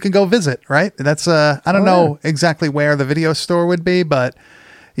place you can go visit, right? That's I don't know exactly where the video store would be, but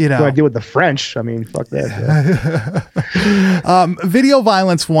what I deal with the French. I mean, fuck that. Video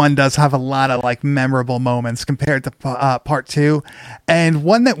Violence 1 does have a lot of like memorable moments compared to part 2, and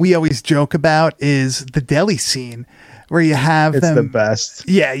one that we always joke about is the deli scene where you have it's the best.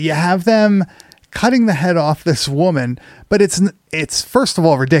 Yeah, you have them cutting the head off this woman, but it's first of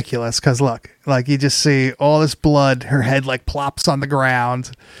all ridiculous because look, like you just see all this blood, her head like plops on the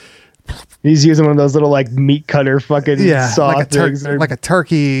ground. He's using one of those little like meat cutter fucking saw things, like a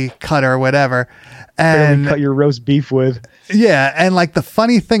turkey cutter or whatever, and cut your roast beef with. Yeah, and like the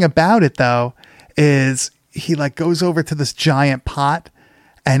funny thing about it though is he like goes over to this giant pot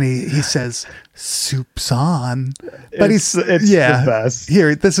and he says soup's on, but it's the best.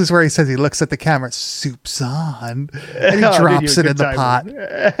 Here, this is where he says, he looks at the camera, soup's on, and he drops it in the pot.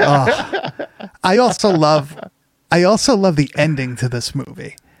 I also love the ending to this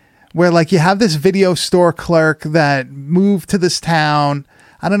movie, where like you have this video store clerk that moved to this town.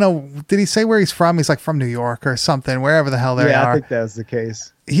 I don't know. Did he say where he's from? He's like from New York or something, wherever the hell they are. Yeah, I think that's the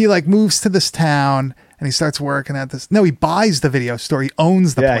case. He like moves to this town and he starts working at this. No, he buys the video store. He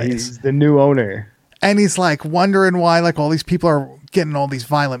owns the place. He's the new owner. And he's like wondering why like all these people are getting all these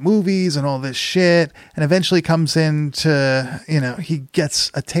violent movies and all this shit. And eventually comes into, he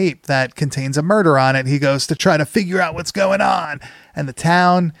gets a tape that contains a murder on it. He goes to try to figure out what's going on. And the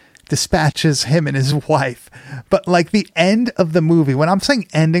town dispatches him and his wife. But like the end of the movie, when I'm saying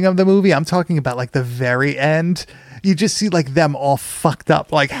ending of the movie, I'm talking about like the very end. You just see like them all fucked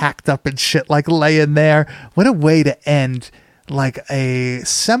up, like hacked up and shit, like laying there. What a way to end like a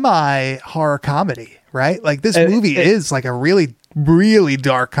semi horror comedy, right? Like this movie is like a really, really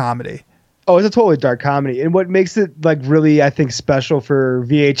dark comedy. Oh, it's a totally dark comedy. And what makes it like really, I think, special for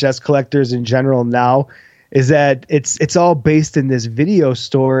VHS collectors in general now is that it's all based in this video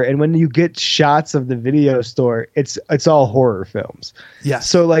store, and when you get shots of the video store, it's all horror films. Yeah.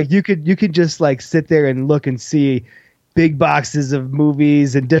 So like you could just like sit there and look and see big boxes of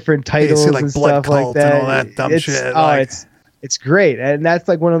movies and different titles like and Blood stuff like Cult that. and all that dumb shit. Oh, Like- it's great, and that's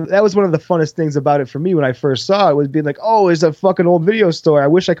like that was one of the funnest things about it for me when I first saw it, was being like, oh, it's a fucking old video store. I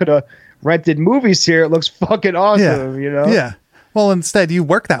wish I could have rented movies here. It looks fucking awesome, you know? Yeah. Well, instead, you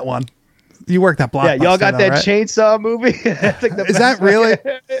work that one. You work that Blockbuster. Yeah, y'all got though, that right? chainsaw movie? That's like the Is best that really?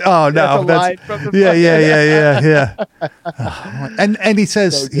 one. Oh no, line from the yeah. And he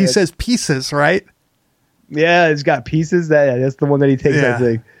says So good. pieces, right? Yeah, it's got pieces. That's the one that he takes. Yeah. I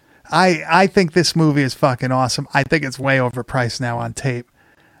think. I think this movie is fucking awesome. I think it's way overpriced now on tape.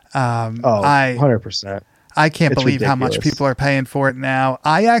 Oh, I 100%. I can't It's believe how much ridiculous. people are paying for it now.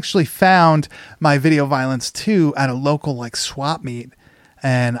 I actually found my Video Violence 2 at a local like swap meet,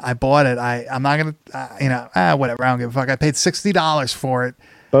 and I bought it. I'm not gonna whatever. I don't give a fuck. I paid $60 for it.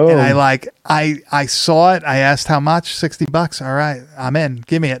 Boom. And I saw it. I asked how much. $60. All right, I'm in.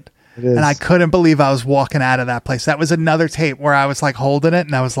 Give me it. It is. And I couldn't believe I was walking out of that place. That was another tape where I was like holding it,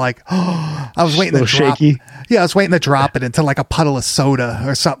 and I was like, oh, I was waiting to Little drop. shaky. Yeah, I was waiting to drop it into like a puddle of soda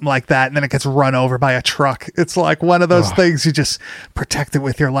or something like that, and then it gets run over by a truck. It's like one of those things you just protect it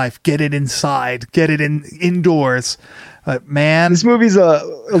with your life. Get it inside. Get it indoors. But man, This movie's a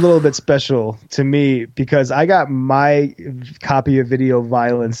little bit special to me because I got my copy of Video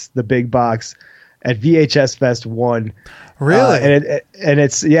Violence, the big box, at VHS Fest 1. really,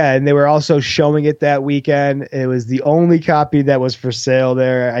 And they were also showing it that weekend. It was the only copy that was for sale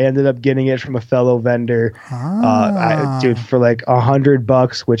there. I ended up getting it from a fellow vendor, dude, for like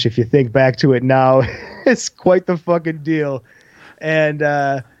 $100, which if you think back to it now, it's quite the fucking deal. And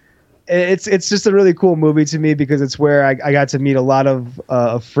it's just a really cool movie to me because it's where I got to meet a lot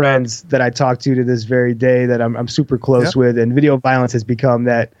of friends that I talk to this very day that I'm super close Yep. with, and Video Violence has become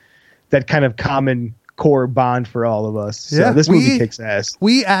that kind of common core bond for all of us. So Yeah, this movie kicks ass.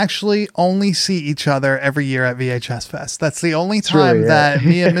 we actually only see each other every year at VHS Fest. That's the only time really, that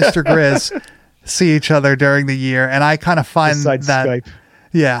me and Mr. Grizz see each other during the year, and I kind of find Besides that. Skype.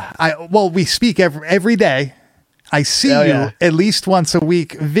 Yeah, we speak every day. I see Oh, you yeah. at least once a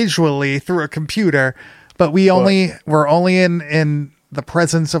week visually through a computer, but we're only in the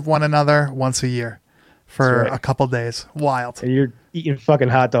presence of one another once a year for That's right. a couple days. Wild. And you're eating fucking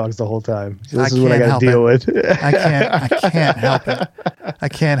hot dogs the whole time. So this I is what I can't got help to deal it. with. I can't help it. I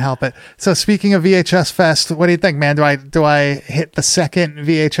can't help it. So speaking of VHS Fest, what do you think, man? Do I hit the second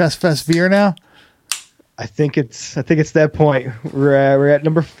VHS Fest beer now? I think it's that point. We're at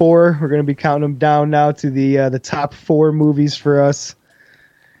number 4. We're going to be counting them down now to the top 4 movies for us.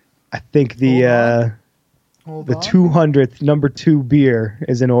 I think the 200th number 2 beer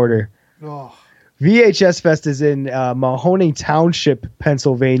is in order. Oh. VHS Fest is in Mahoney Township,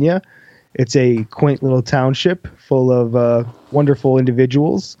 Pennsylvania. It's a quaint little township full of wonderful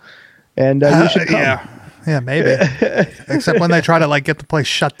individuals, and you should come. Yeah, maybe. Except when they try to like get the place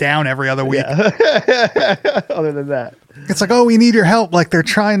shut down every other week. Other than that, It's like, oh, we need your help. Like they're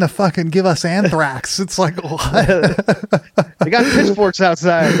trying to fucking give us anthrax. It's like, what? they got pitchforks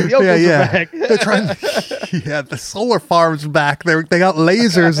outside. The yokels are back. They're trying. Yeah, the solar farm's back. They got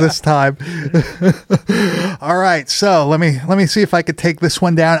lasers this time. All right, so let me see if I could take this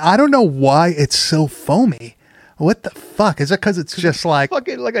one down. I don't know why it's so foamy. What the fuck? Is it because it's just like?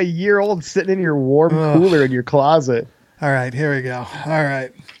 Fucking like a year old sitting in your warm cooler in your closet. All right, here we go. All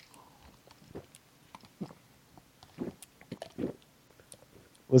right.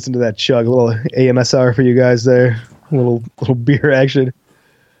 Listen to that chug. A little AMSR for you guys there. A little beer action.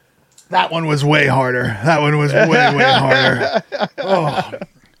 That one was way harder. That one was way harder. Oh.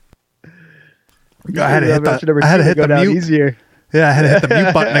 I had to hit the mute. Easier. Yeah, I had to hit the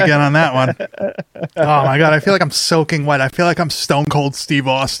mute button again on that one. Oh my god, I feel like I'm soaking wet. I feel like I'm Stone Cold Steve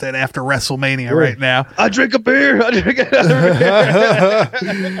Austin after WrestleMania right now. I drink a beer. I drink another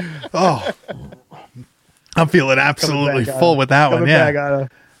beer. Oh, I'm feeling absolutely back full on. with that one. Coming Yeah, back on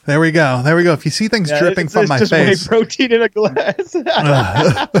there we go. There we go. If you see things dripping from my just face, whey protein in a glass.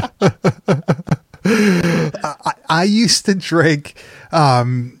 I used to drink.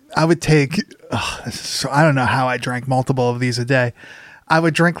 I would take. So I don't know how I drank multiple of these a day. I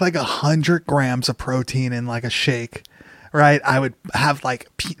would drink like 100 grams of protein in like a shake, right? I would have like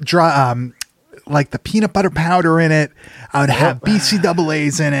like the peanut butter powder in it. I would have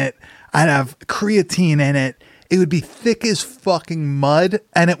BCAAs in it. I'd have creatine in it. It would be thick as fucking mud,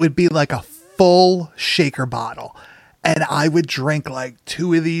 and it would be like a full shaker bottle. And I would drink like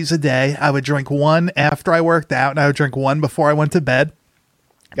 2 of these a day. I would drink one after I worked out, and I would drink one before I went to bed.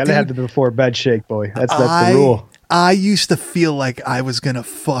 Gotta have the before bed shake, boy. That's the rule. I used to feel like I was gonna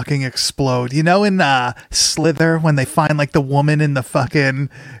fucking explode. You know, in Slither, when they find like the woman in the fucking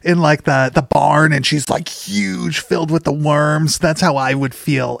the barn, and she's like huge, filled with the worms. That's how I would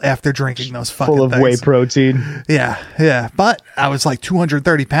feel after drinking those fucking full of things. whey protein. Yeah. But I was like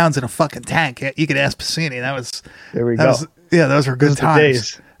 230 pounds in a fucking tank. You could ask Pacini. There we go. Those were good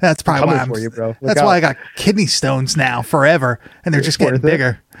times. That's probably why for you, bro. That's why I got kidney stones now forever, and they're just getting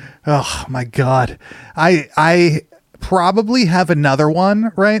bigger. Oh my God. I probably have another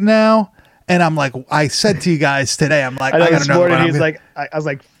one right now. And I'm like, I said to you guys today, I'm like, I got another one. I was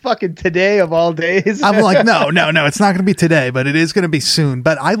like, fucking today of all days. I'm like, no, it's not going to be today, but it is going to be soon.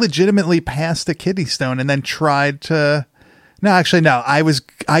 But I legitimately passed a kidney stone and then tried to. No, actually, no.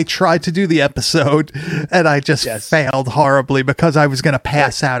 I tried to do the episode and I just failed horribly because I was going to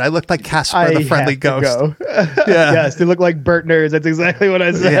pass out. I looked like Casper the Friendly Ghost. Yeah. Yes, they look like Burt Nerds. That's exactly what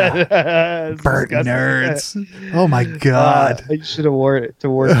I said. Yeah. Burt Nerds. Oh my God. You should have worn it to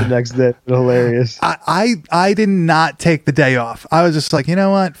work the next day. Hilarious. I did not take the day off. I was just like, you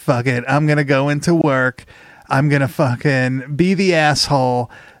know what? Fuck it. I'm going to go into work. I'm going to fucking be the asshole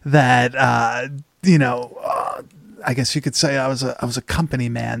that, I guess you could say I was a company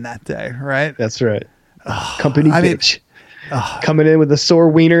man that day, right? That's right. Company bitch. Coming in with a sore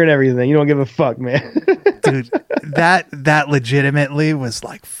wiener and everything. You don't give a fuck, man. Dude, that legitimately was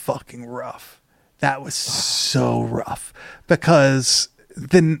like fucking rough. That was so rough because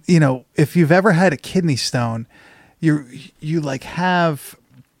then, if you've ever had a kidney stone, you like have,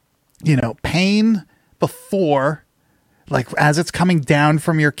 pain before, like as it's coming down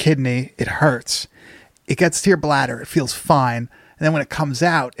from your kidney, it hurts. It gets to your bladder. It feels fine. And then when it comes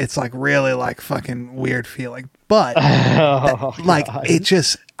out, it's like really like fucking weird feeling. But it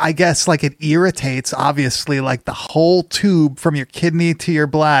just, I guess like it irritates, obviously, like the whole tube from your kidney to your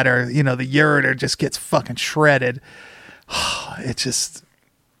bladder, the ureter just gets fucking shredded. It just,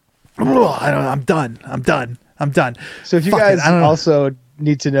 I'm done. So if you guys also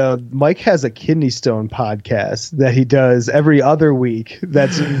need to know, Mike has a kidney stone podcast that he does every other week.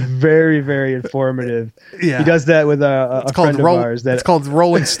 That's very, very informative. Yeah. He does that with a friend of ours. It's called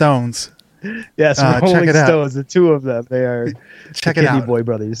Rolling Stones. Yes, Rolling Stones. The two of them. They are Kidney Boy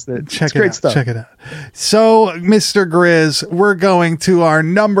Brothers. Check it out. Stuff. Check it out. So, Mr. Grizz, we're going to our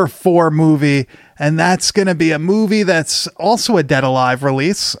number 4 movie, and that's going to be a movie that's also a Dead Alive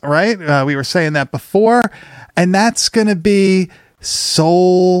release, right? We were saying that before, and that's going to be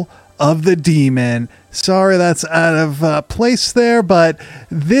Soul of the Demon. Sorry, that's out of place there, but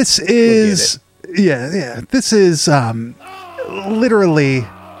this is this is literally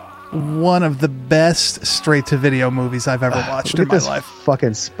one of the best straight to video movies I've ever watched in my life.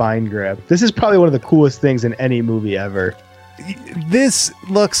 Fucking spine grab. This is probably one of the coolest things in any movie ever. This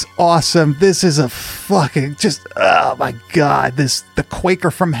looks awesome. This is a fucking just, oh my God, the Quaker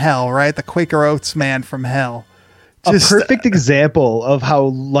from hell, right? The Quaker Oats man from hell. Just a perfect example of how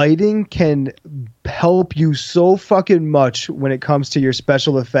lighting can help you so fucking much when it comes to your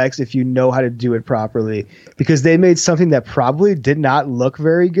special effects if you know how to do it properly. Because they made something that probably did not look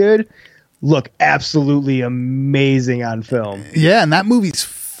very good look absolutely amazing on film. Yeah, and that movie's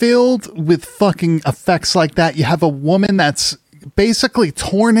filled with fucking effects like that. You have a woman that's basically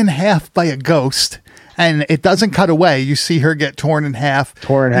torn in half by a ghost. And it doesn't cut away. You see her get torn in half.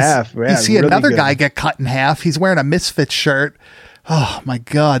 Yeah, you see really another good guy get cut in half. He's wearing a Misfits shirt. Oh, my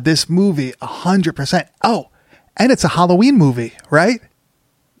God. This movie, 100%. Oh, and it's a Halloween movie, right?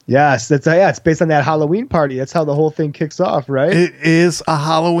 Yes. It's based on that Halloween party. That's how the whole thing kicks off, right? It is a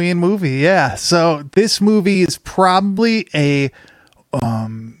Halloween movie, yeah. So this movie is probably a,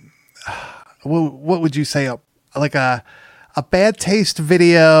 what would you say? Like a bad taste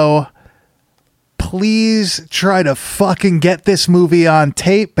video. Please try to fucking get this movie on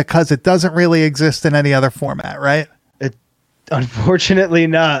tape because it doesn't really exist in any other format, right? Unfortunately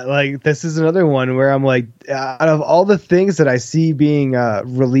not. Like, this is another one where I'm like, out of all the things that I see being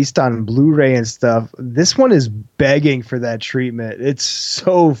released on Blu-ray and stuff, this one is begging for that treatment. It's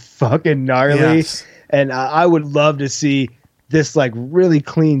so fucking gnarly. Yes. And I would love to see this like really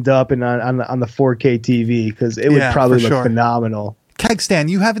cleaned up and on the 4K TV because it would probably look phenomenal. Kegstan,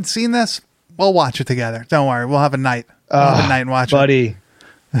 you haven't seen this? We'll watch it together. Don't worry. We'll have a night. And watch buddy. it.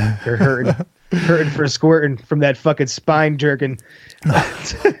 Buddy. You're hurting for squirting from that fucking spine jerking.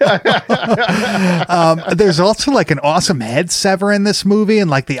 There's also like an awesome head sever in this movie and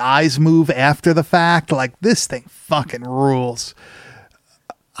like the eyes move after the fact. Like this thing fucking rules.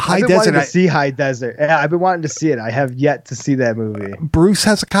 High I've been Desert. wanting to see High Desert. Yeah, I've been wanting to see it. I have yet to see that movie. Bruce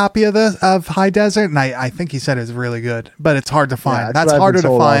has a copy of High Desert, and I think he said it's really good, but it's hard to find. Yeah, that's what I've harder been to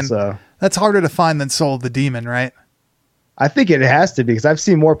told find. also. That's harder to find than Soul of the Demon, right? I think it has to be because I've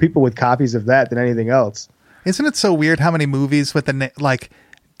seen more people with copies of that than anything else. Isn't it so weird how many movies with the like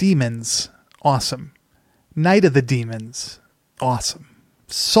Demons, awesome. Night of the Demons, awesome.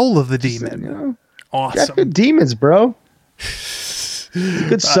 Soul of the Demon, You know, awesome. got good demons, bro.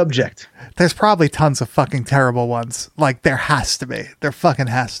 Good subject. There's probably tons of fucking terrible ones. Like there has to be. There fucking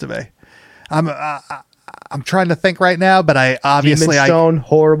has to be. I'm trying to think right now, but I obviously Demon Stone,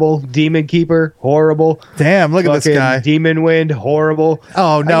 horrible. Demon Keeper, horrible. damn, look at this Fucking guy. Demon Wind, horrible.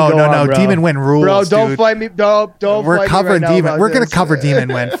 Oh I no, can go no, on, no! bro. Demon Wind rules, Bro, don't dude. fight me. Don't. We're fight covering me right now Demon. about We're gonna this. cover Demon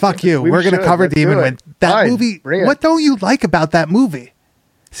Wind. Fuck you. We We're gonna should. cover Let's Demon do it. Wind. That Fine, movie. bring it. What don't you like about that movie?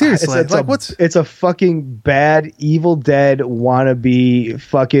 Seriously, It's like a, what's? It's a fucking bad Evil Dead wannabe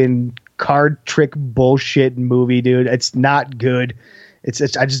fucking card trick bullshit movie, dude. It's not good. It's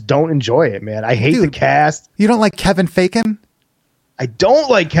I just don't enjoy it, man. I hate the Dude. cast. You don't like Kevin Bacon? I don't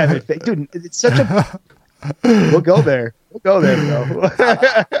like Kevin Dude, it's such a We'll go there, bro.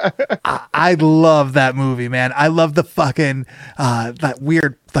 I love that movie, man. I love the fucking that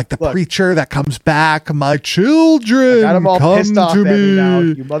weird, like the Look. preacher that comes back. My children, Got them all come pissed off to at me now, me.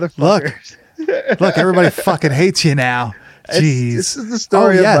 you motherfuckers. Look, everybody fucking hates you now. Jeez, This is the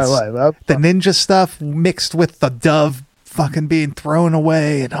story of my life. The ninja stuff mixed with the dove fucking being thrown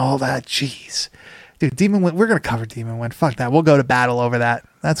away and all that. Jeez, dude, Demon Wind. We're gonna cover Demon Wind. Fuck that. We'll go to battle over that.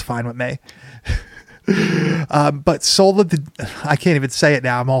 That's fine with me. But Soul of the, I can't even say it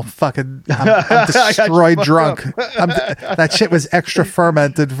now. I'm all fucking, I'm destroyed drunk. That shit was extra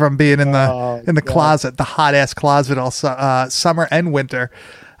fermented from being in the closet, the hot ass closet all summer and winter.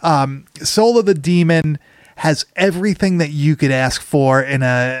 Soul of the Demon has everything that you could ask for in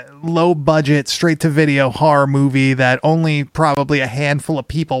a low budget, straight to video horror movie that only probably a handful of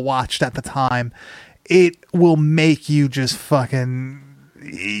people watched at the time. It will make you just fucking,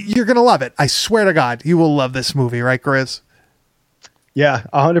 you're going to love it. I swear to God, you will love this movie, right, Grizz? Yeah,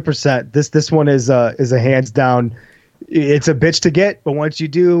 100%. This one is a hands down. It's a bitch to get, but once you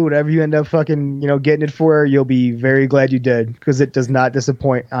do, whatever you end up fucking, getting it for, you'll be very glad you did because it does not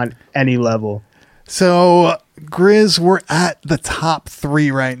disappoint on any level. So, Grizz, we're at the top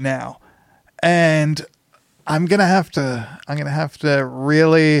 3 right now. And I'm going to have to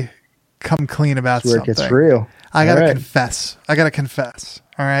really come clean about Where something. it gets real. I got to All right. confess.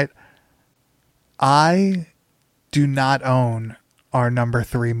 All right. I do not own our number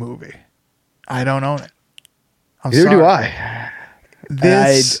 3 movie. I don't own it. I'm Neither sorry. do I.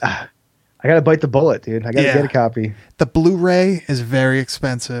 I got to bite the bullet, dude. I got to Yeah. get a copy. The Blu-ray is very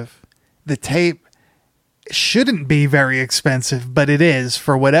expensive. The tape shouldn't be very expensive, but it is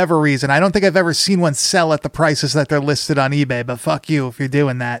for whatever reason. I don't think I've ever seen one sell at the prices that they're listed on eBay, but fuck you if you're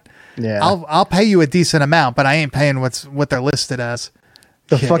doing that. Yeah. I'll pay you a decent amount, but I ain't paying what they're listed as.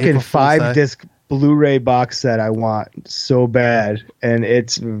 The Yeah, fucking April Fool's Day. 5-disc Blu-ray box set I want so bad, and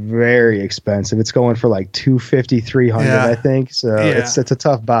it's very expensive. It's going for like $250, $300, Yeah. I think. So Yeah. it's a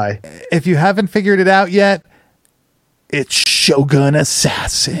tough buy. If you haven't figured it out yet, it's Shogun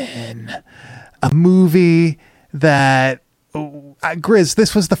Assassin, a movie that Grizz,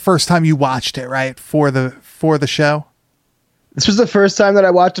 this was the first time you watched it, right? For the show. This was the first time that I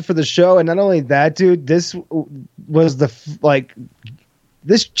watched it for the show, and not only that, dude, this was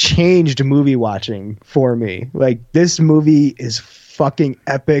this changed movie watching for me. Like, this movie is fucking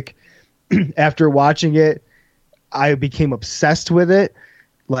epic. After watching it, I became obsessed with it.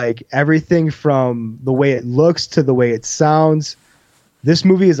 Like, everything from the way it looks to the way it sounds. This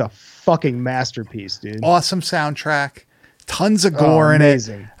movie is a fucking masterpiece, dude. Awesome soundtrack. Tons of gore in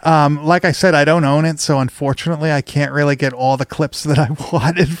amazing. it. Like I said, I don't own it, so unfortunately I can't really get all the clips that I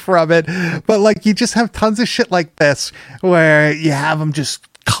wanted from it. But like, you just have tons of shit like this where you have them just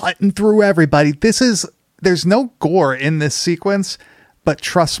cutting through everybody. There's no gore in this sequence, but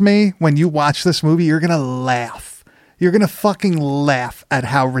trust me, when you watch this movie, you're gonna laugh. You're gonna fucking laugh at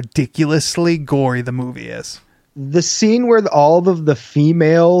how ridiculously gory the movie is. The scene where all of the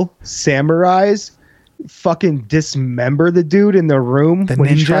female samurais fucking dismember the dude in the room The when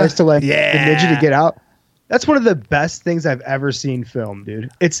he ninja? tries to let Yeah. the ninja to get out. That's one of the best things I've ever seen filmed,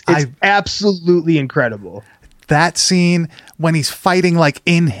 dude. It's absolutely incredible. That scene when he's fighting like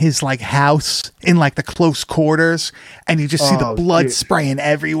in his like house in like the close quarters, and you just see the Oh, blood dude. spraying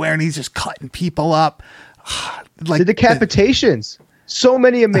everywhere, and he's just cutting people up. Like The decapitations. So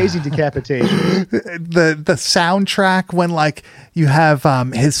many amazing decapitations. The soundtrack when like you have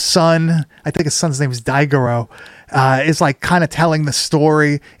his son, I think his son's name is Daigoro, is like kind of telling the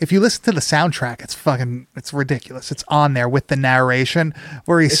story. If you listen to the soundtrack, it's ridiculous. It's on there with the narration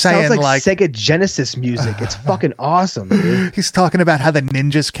where he's saying sounds like Sega Genesis music. It's fucking awesome, dude. he's talking about how the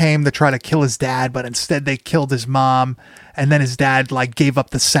ninjas came to try to kill his dad, but instead they killed his mom. And then his dad like gave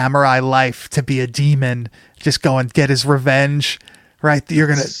up the samurai life to be a demon, just go and get his revenge. Right?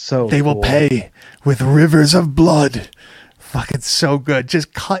 They will pay with rivers of blood. Fucking so good.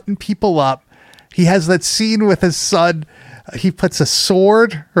 Just cutting people up. He has that scene with his son. He puts a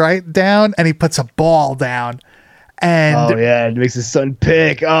sword right down and he puts a ball down. And it makes his son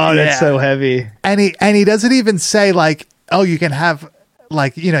pick. Oh, that's so heavy. And he doesn't even say like, oh, you can have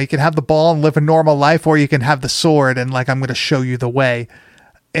like, you can have the ball and live a normal life, or you can have the sword and like I'm going to show you the way.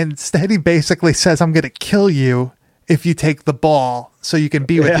 Instead, he basically says, I'm going to kill you if you take the ball so you can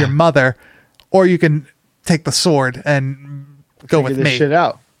be with your mother, or you can take the sword and go with me. Shit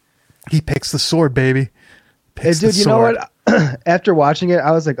out. He picks the sword, baby. Hey, dude, you know what? After watching it,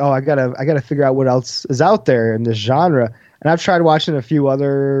 I was like, oh, I gotta figure out what else is out there in this genre. And I've tried watching a few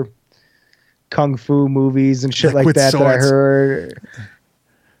other kung fu movies and shit like that that I heard.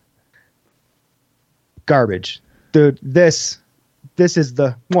 Garbage, dude. This is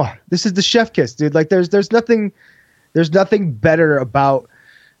the chef kiss, dude. Like there's nothing better about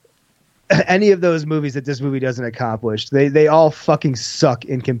any of those movies that this movie doesn't accomplish. They all fucking suck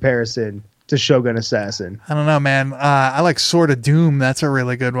in comparison to Shogun Assassin. I don't know, man. I like Sword of Doom. That's a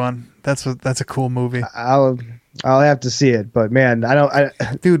really good one. That's a cool movie. I'll have to see it, but man,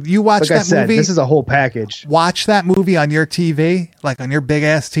 dude, you watch that movie. This is a whole package. Watch that movie on your TV, like on your big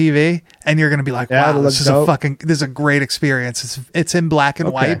ass TV, and you're gonna be like, wow, this is a great experience. It's in black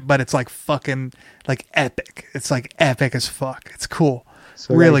and white, but it's like fucking like epic. It's like epic as fuck. It's cool.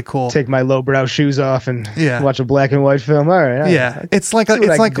 So really cool. Take my lowbrow shoes off and watch a black and white film. All right. It's like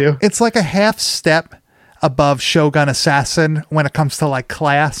a half step above Shogun Assassin when it comes to like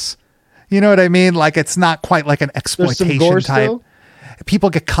class. You know what I mean? Like it's not quite like an exploitation type. Still? People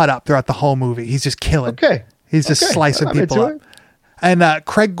get cut up throughout the whole movie. He's just killing. Okay. He's just slicing people up. And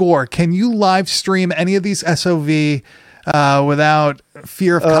Craig Gore, can you live stream any of these SOV without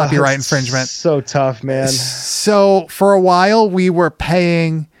fear of copyright infringement? So tough, man. So for a while we were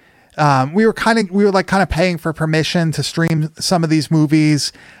paying, we were kind of paying for permission to stream some of these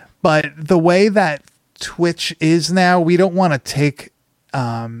movies, but the way that Twitch is now, we don't want to take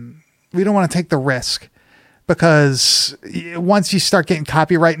the risk, because once you start getting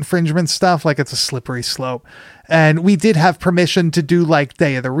copyright infringement stuff, like it's a slippery slope. And we did have permission to do like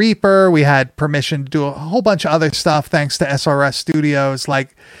Day of the Reaper. We had permission to do a whole bunch of other stuff thanks to SRS Studios,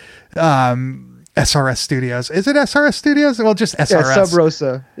 like SRS Studios. Is it SRS Studios? Well, just SRS. Yeah, Sub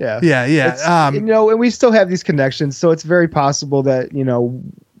Rosa. Yeah. Yeah. And we still have these connections, so it's very possible that,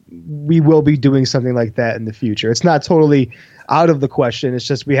 we will be doing something like that in the future. It's not totally out of the question. It's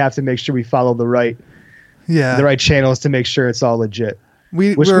just we have to make sure we follow the right channels to make sure it's all legit.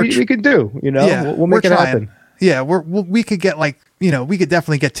 We could do. We'll make it happen. Yeah, we could get we could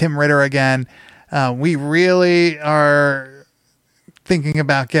definitely get Tim Ritter again. We really are thinking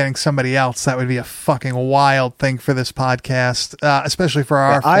about getting somebody else. That would be a fucking wild thing for this podcast, especially for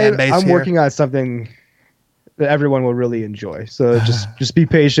our fan base. I'm working on something that everyone will really enjoy. So just be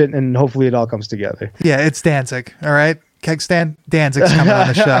patient, and hopefully it all comes together. Yeah, it's Danzig. All right, Kegstan. Danzig's coming on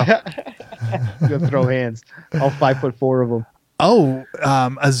the show. Go throw hands. All 5'4" of them. Oh,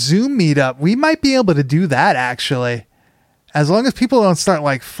 a Zoom meetup. We might be able to do that actually, as long as people don't start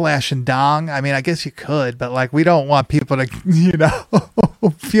like flashing dong. I mean, I guess you could, but like we don't want people to,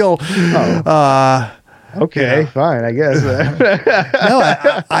 feel. Okay, fine. I guess.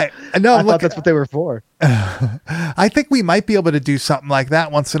 I thought that's what they were for. I think we might be able to do something like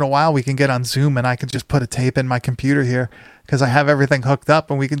that once in a while. We can get on Zoom, and I can just put a tape in my computer here because I have everything hooked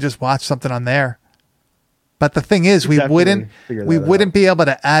up, and we can just watch something on there. But the thing is, we wouldn't be able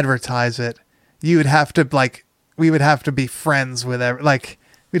to advertise it. You would have to we would have to be friends with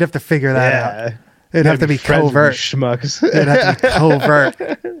we'd have to figure that out. It'd have to be covert. Schmucks. It'd have to be covert.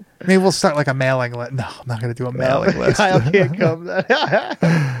 Maybe we'll start like a mailing list. No, I'm not going to do a mailing list. I can't come.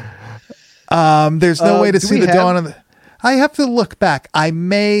 There's no way to see the dawn of the. I have to look back. I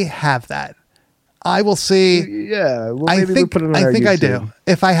may have that. I will see. Yeah, well, maybe we'll put it on I our think YouTube. I do.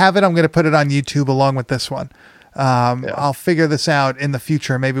 If I have it, I'm going to put it on YouTube along with this one. I'll figure this out in the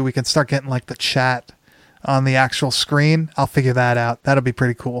future. Maybe we can start getting like the chat on the actual screen. I'll figure that out. That'll be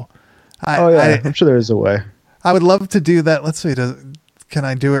pretty cool. I'm sure there is a way. I would love to do that. Let's see. Can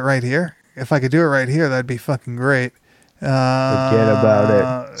I do it right here? If I could do it right here, that'd be fucking great. Forget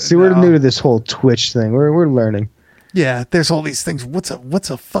about it. See, we're new to this whole Twitch thing. We're learning. Yeah, there's all these things. What's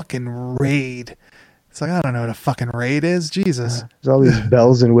a fucking raid? It's like, I don't know what a fucking raid is. Jesus. There's all these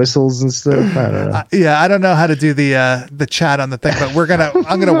bells and whistles and stuff. I don't know. Yeah, I don't know how to do the chat on the thing, but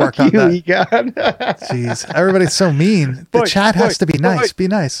I'm gonna work on that. Egon. Jeez, everybody's so mean. The chat has to be nice. Be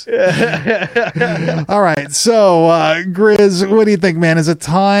nice. All right, so Grizz, what do you think, man? Is it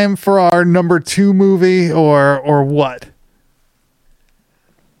time for our number 2 movie or what?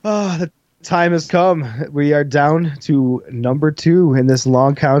 Oh, the time has come. We are down to number 2 in this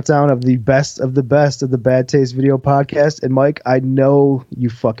long countdown of the best of the Bad Taste Video Podcast. And Mike, I know you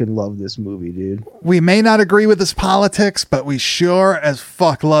fucking love this movie, dude. We may not agree with his politics, but we sure as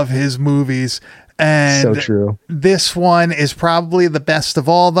fuck love his movies. And so true. This one is probably the best of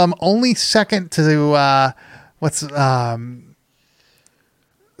all of them. Only second to My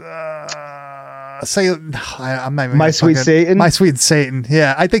Sweet Satan. My Sweet Satan.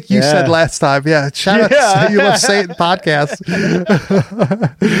 Yeah, I think you said last time. Yeah, shout out to You Love Satan podcast.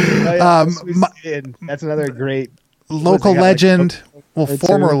 Satan. That's another great local legend.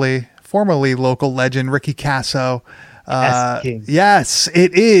 Formerly local legend Ricky Casso. Yes,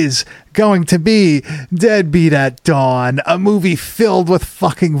 it is going to be Deadbeat at Dawn, a movie filled with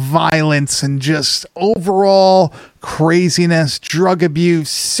fucking violence and just overall craziness, drug abuse,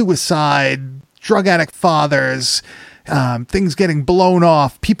 suicide, drug addict fathers, things getting blown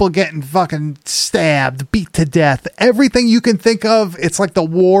off, people getting fucking stabbed, beat to death, everything you can think of. It's like the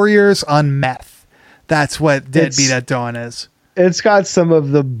Warriors on meth. That's what Deadbeat at Dawn is. It's got some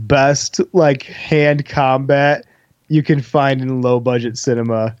of the best like hand combat you can find in low budget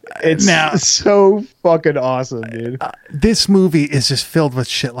cinema. It's so fucking awesome, dude. This movie is just filled with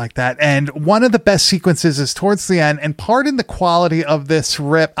shit like that. And one of the best sequences is towards the end. And pardon the quality of this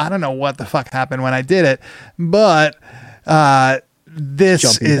rip. I don't know what the fuck happened when I did it, but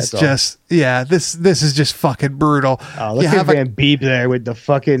this is just, this is just fucking brutal. Oh, look at Van Beep there with the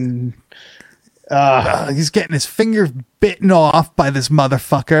fucking... he's getting his finger bitten off by this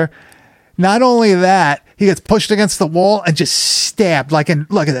motherfucker. Not only that, he gets pushed against the wall and just stabbed. Look at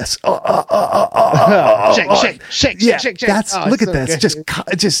this. Shake. Look at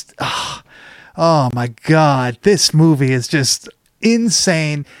this. Oh my God. This movie is just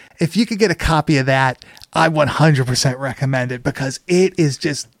insane. If you could get a copy of that, I 100% recommend it because it is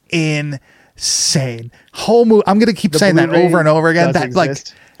just insane. Whole movie. I'm going to keep saying that over and over again. That like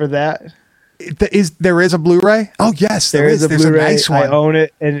for that. There is a Blu-ray? Oh yes, there is. There's a nice one. I own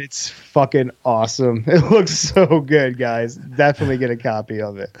it, and it's fucking awesome. It looks so good, guys. Definitely get a copy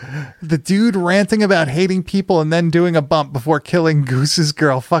of it. The dude ranting about hating people and then doing a bump before killing Goose's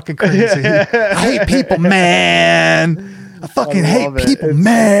girl. Fucking crazy. I hate people, man. I fucking hate people,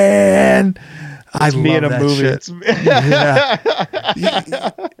 man. I love me in a that movie.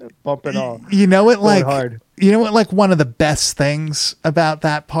 Shit. Bumping off. You know what? Like, hard. You know what? Like, one of the best things about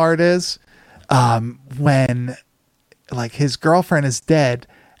that part is. When like his girlfriend is dead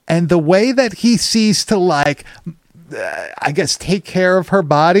and the way that he sees to like, I guess, take care of her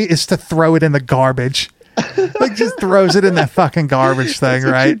body is to throw it in the garbage. Like just throws it in that fucking garbage thing.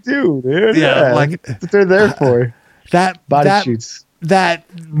 That's right. What you do, dude. Yeah. Like that's what they're there for. That body shoots. That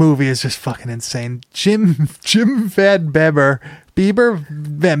movie is just fucking insane. Jim Van Beber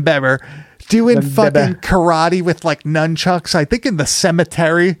doing fucking karate with like nunchucks, I think in the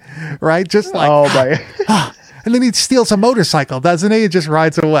cemetery, right? Just like, and then he steals a motorcycle, doesn't he? He just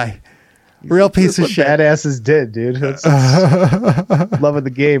rides away. Real piece of shit. Badasses did, dude. That's love of the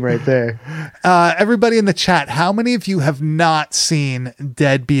game right there. Everybody in the chat, how many of you have not seen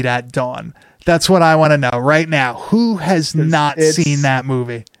Deadbeat at Dawn? That's what I want to know right now. Who has not seen that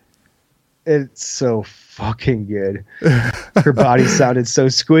movie? It's so fucking good. Her body sounded so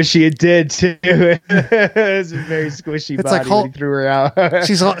squishy. It did too. It was a very squishy body like when he threw her out.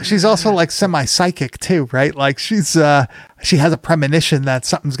 she's also like semi-psychic too, right? Like she has a premonition that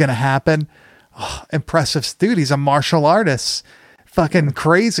something's gonna happen. Oh, impressive dude. He's a martial artist. Fucking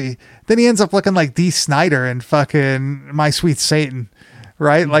crazy. Then he ends up looking like Dee Snider in fucking My Sweet Satan.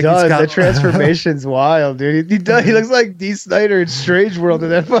 Right? Like he's got, the transformation's wild, dude. He looks like Dee Snider in Strange World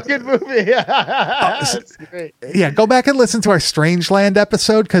in that fucking movie. That's great. Yeah, go back and listen to our Strangeland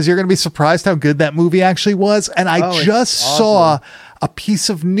episode because you're going to be surprised how good that movie actually was. And I just saw a piece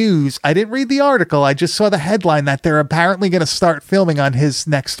of news. I didn't read the article. I just saw the headline that they're apparently going to start filming on his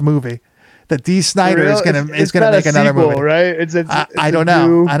next movie. That Dee Snider is going to make another movie, right? I don't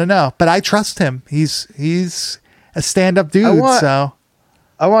know, but I trust him. He's a stand-up dude.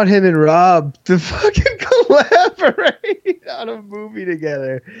 I want him and Rob to fucking collaborate on a movie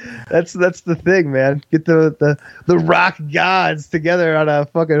together. That's the thing, man. Get the rock gods together on a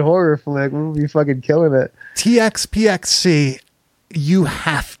fucking horror flick. We'll be fucking killing it. TXPXC, you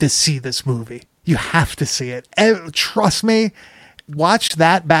have to see this movie. You have to see it. Trust me. Watch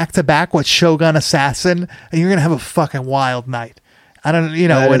that back to back with Shogun Assassin, and you're gonna have a fucking wild night. I don't,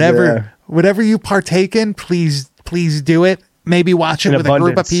 whatever you partake in, please do it. Maybe watch it In with a group of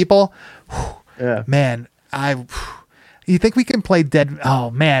abundance. people. Yeah. Man, you think we can play Dead? Oh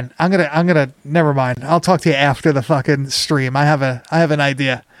man, I'm gonna. Never mind. I'll talk to you after the fucking stream. I have an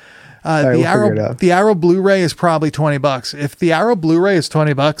idea. right, we'll figure it out. The Arrow Blu-ray is probably $20. If the Arrow Blu-ray is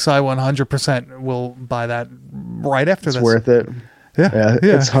 $20, I 100% will buy that right after It's this. worth it. Yeah.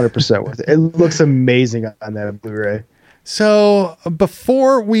 It's 100% worth it. It looks amazing on that Blu-ray. So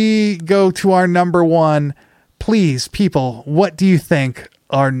before we go to our number one, please, people, what do you think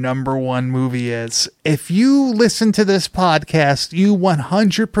our number one movie is? If you listen to this podcast, you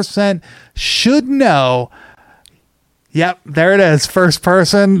 100% should know. Yep, there it is. First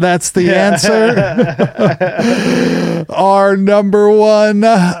person. That's the answer. Our number one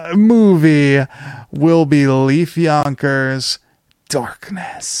movie will be Leif Yonkers'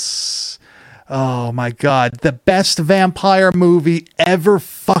 Darkness. Oh my God. The best vampire movie ever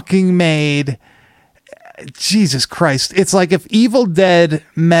fucking made. Jesus Christ. It's like if Evil Dead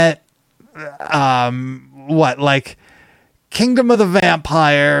met, like Kingdom of the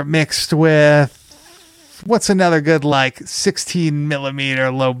Vampire mixed with, what's another good, like 16 millimeter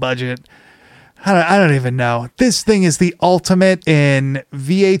low budget? I don't even know. This thing is the ultimate in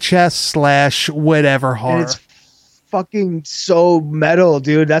VHS / whatever horror. And it's fucking so metal,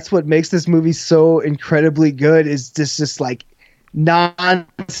 dude. That's what makes this movie so incredibly good, is just like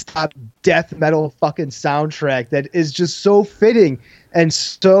non-stop death metal fucking soundtrack that is just so fitting and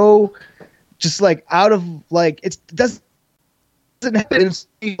so just like out of like, it doesn't happen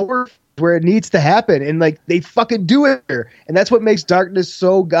where it needs to happen, and like they fucking do it here. And that's what makes Darkness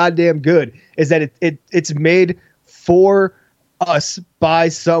so goddamn good, is that it's made for us by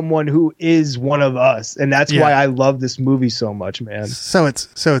someone who is one of us, and that's why I love this movie so much, man. So it's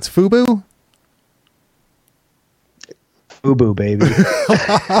FUBU? FUBU, baby.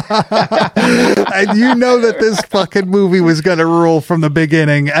 And you know that this fucking movie was going to rule from the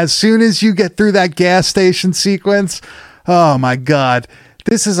beginning. As soon as you get through that gas station sequence, oh my God.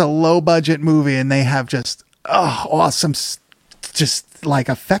 This is a low budget movie, and they have just awesome, just like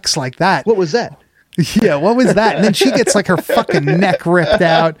effects like that. What was that? Yeah, what was that? And then she gets like her fucking neck ripped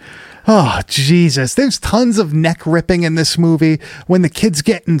out. Oh, Jesus. There's tons of neck ripping in this movie when the kid's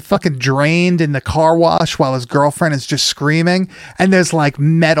getting fucking drained in the car wash while his girlfriend is just screaming. And there's like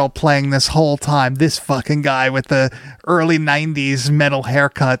metal playing this whole time. This fucking guy with the early 90s metal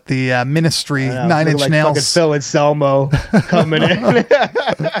haircut, the Ministry Nine Inch like Nails. Fucking Phil Anselmo coming in.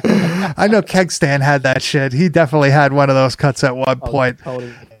 I know Kegstan had that shit. He definitely had one of those cuts at one point.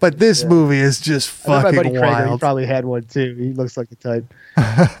 Totally. But this movie is just My buddy fucking Craig, he wild. probably had one too. He looks like the type.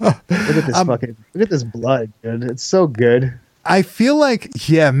 Look at this blood, dude. It's so good. I feel like,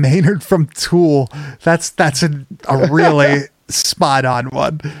 Maynard from Tool. That's a really spot on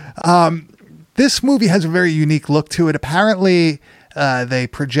one. This movie has a very unique look to it. Apparently, they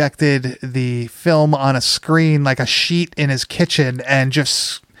projected the film on a screen, like a sheet in his kitchen, and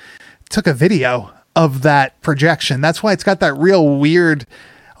just took a video of that projection. That's why it's got that real weird,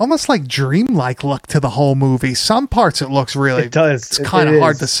 almost like dreamlike look to the whole movie. Some parts it looks really, It does. It's kind of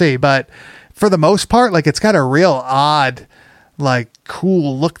hard to see, but for the most part, like it's got a real odd, like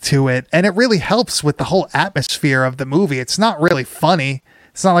cool look to it. And it really helps with the whole atmosphere of the movie. It's not really funny.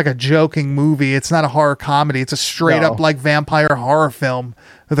 It's not like a joking movie. It's not a horror comedy. It's a straight up like vampire horror film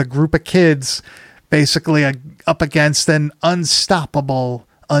with a group of kids basically up against an unstoppable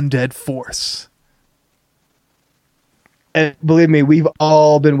undead force. And believe me, we've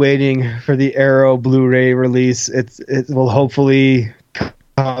all been waiting for the Arrow Blu-ray release. It will hopefully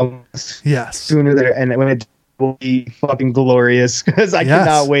come sooner there, and when it will be fucking glorious, because I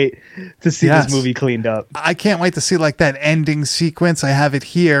cannot wait to see this movie cleaned up. I can't wait to see like that ending sequence. I have it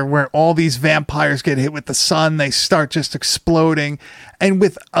here where all these vampires get hit with the sun. They start just exploding. And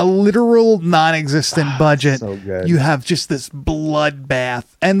with a literal non-existent budget, so good. You have just this bloodbath.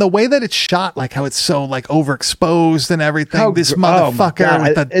 And the way that it's shot, like how it's so like overexposed and everything. This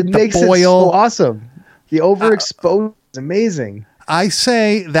motherfucker with it makes the boil. it so awesome. The overexposed is amazing. I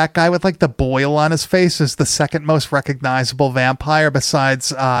say that guy with like the boil on his face is the second most recognizable vampire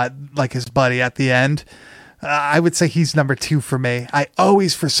besides like his buddy at the end. I would say he's number 2 for me. I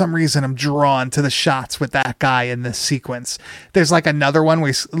always, for some reason, am drawn to the shots with that guy in this sequence. There's like another one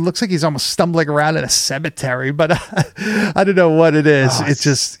where it looks like he's almost stumbling around in a cemetery, but I don't know what it is.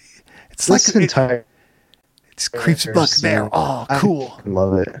 It's like entire. It just creeps back there. Oh, cool. I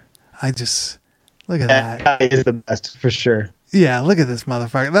love it. I just look at that. That guy is the best for sure. Yeah, look at this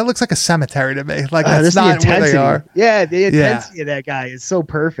motherfucker. That looks like a cemetery to me. Like that's this not where they are. Yeah, the intensity of that guy is so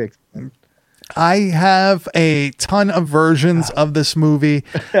perfect. I have a ton of versions of this movie.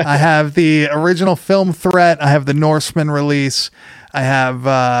 I have the original film threat. I have the Norseman release. I have,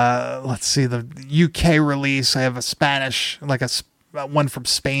 let's see, the UK release. I have a Spanish, like one from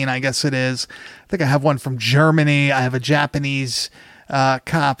Spain, I guess it is. I think I have one from Germany. I have a Japanese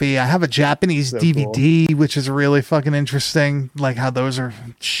copy. I have a Japanese DVD, cool. Which is really fucking interesting, like how those are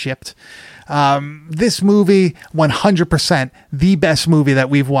shipped. This movie, 100% the best movie that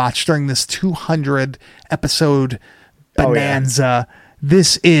we've watched during this 200 episode bonanza. Oh, yeah.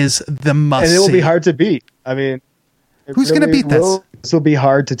 This is the must. And it will be hard to beat. I mean, who's going to beat this? This will be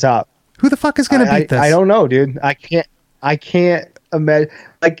hard to top. Who the fuck is going to beat this? I don't know, dude. I can't imagine.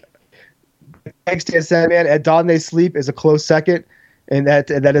 Like, thanks to Sandman, At Dawn They Sleep is a close second, and that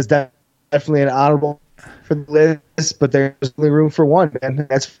is definitely an honorable for the list. But there's only room for one, man.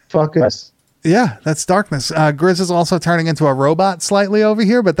 That's fucking us. Yeah, that's Darkness. Grizz is also turning into a robot slightly over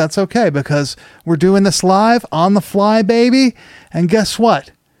here, but that's okay because we're doing this live on the fly, baby. And guess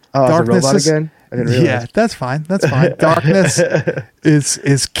what? Oh, Darkness is again. I didn't realize. Yeah, that's fine. That's fine. Darkness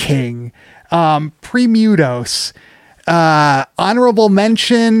is king. Premutos. Honorable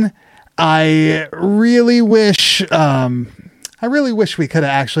mention. I really wish we could have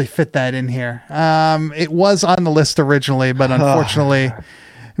actually fit that in here. It was on the list originally, but unfortunately.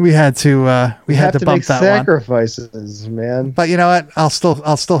 We had to bump that one. Sacrifices, man. But you know what? I'll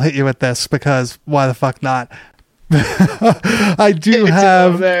still hit you with this because why the fuck not? I do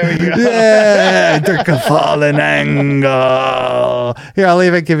have Dirk of Fallen Angle. Here, I'll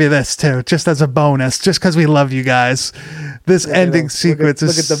even give you this too, just as a bonus, just because we love you guys. This ending sequence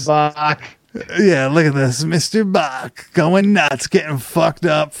is. Look at the Bach. Yeah, look at this, Mr. Bach going nuts, getting fucked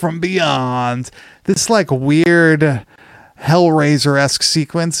up from beyond. This like weird Hellraiser-esque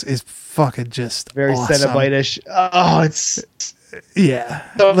sequence is fucking just very awesome. Cenobite-ish. Oh, it's yeah.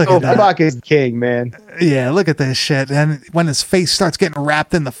 Look at that. Bach is king, man. Yeah, look at this shit. And when his face starts getting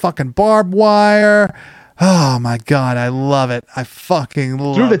wrapped in the fucking barbed wire, oh my god, I love it. I fucking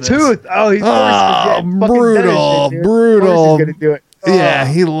love it. Through the tooth. Oh, he's brutal. He's gonna do it. Oh. Yeah,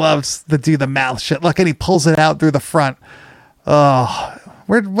 he loves to do the mouth shit. Look, and he pulls it out through the front. Oh,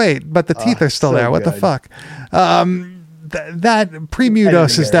 wait, but the teeth are still there. What the fuck? That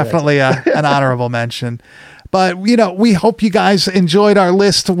Premutos is definitely an honorable mention. But, you know, we hope you guys enjoyed our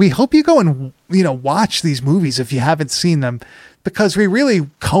list. We hope you go and, you know, watch these movies if you haven't seen them, because we really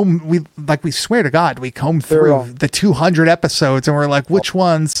we swear to God, we comb through the 200 episodes and we're like, which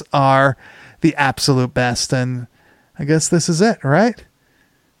ones are the absolute best? And I guess this is it, right?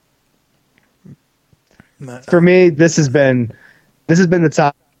 For me, this has been the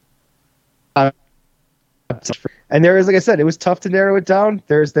top. And there is, like I said, it was tough to narrow it down.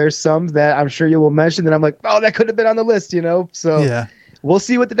 There's some that I'm sure you will mention that I'm like, oh, that could have been on the list, you know? So yeah. We'll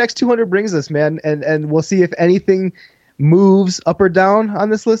see what the next 200 brings us, man. And we'll see if anything moves up or down on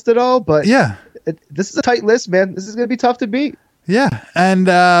this list at all. But yeah, this is a tight list, man. This is going to be tough to beat. Yeah. And,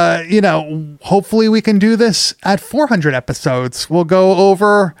 you know, hopefully we can do this at 400 episodes. We'll go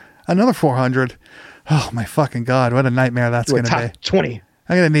over another 400. Oh, my fucking God. What a nightmare that's going to be. 20.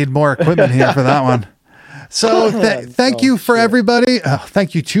 I'm going to need more equipment here for that one. So thank you for everybody.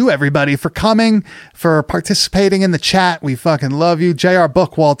 Thank you to everybody for coming, for participating in the chat. We fucking love you. J.R.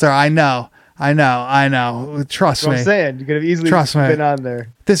 Bookwalter, I know. Trust me. I'm saying. You could have easily been on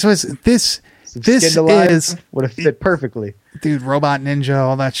there. This is would have fit perfectly. Dude, Robot Ninja,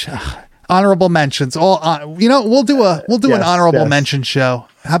 all that shit. Honorable mentions. We'll do an honorable mention show.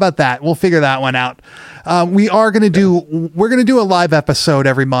 How about that? We'll figure that one out. We're going to do a live episode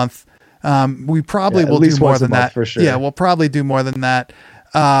every month. We probably will do more than that for sure. Yeah, we'll probably do more than that.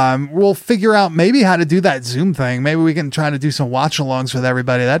 We'll figure out maybe how to do that Zoom thing. Maybe we can try to do some watch alongs with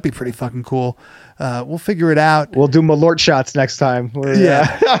everybody. That'd be pretty fucking cool. We'll figure it out. We'll do Malort shots next time.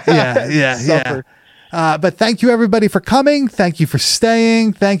 Yeah. But thank you everybody for coming. Thank you for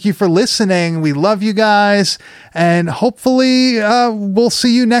staying. Thank you for listening. We love you guys. And hopefully, we'll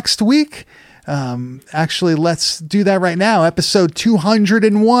see you next week. Actually, let's do that right now. Episode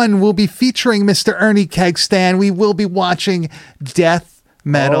 201 will be featuring Mr. Ernie Kegstan. We will be watching Death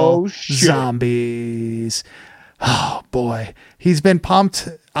Metal Zombies. Oh boy, he's been pumped.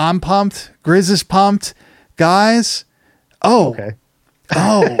 I'm pumped. Grizz is pumped. guys. Okay.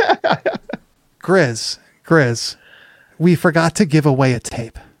 Oh, Grizz, we forgot to give away a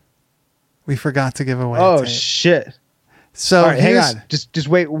tape. Oh shit. So all right, hang on. Just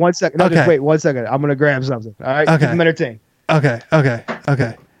wait 1 second. No, Okay. just wait 1 second. I'm gonna grab something. All right. Okay. Keep them entertained. Okay.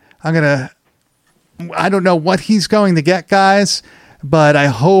 I don't know what he's going to get, guys, but I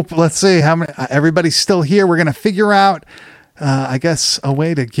hope, let's see how many, everybody's still here. We're going to figure out, I guess, a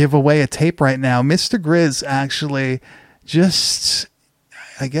way to give away a tape right now. Mr. Grizz actually just,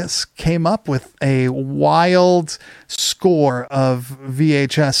 I guess, came up with a wild score of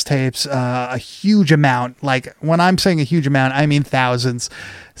VHS tapes, a huge amount. Like, when I'm saying a huge amount, I mean thousands.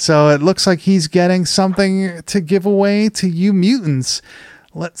 So it looks like he's getting something to give away to you mutants.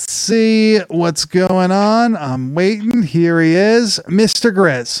 Let's see what's going on. I'm waiting. Here he is. Mr.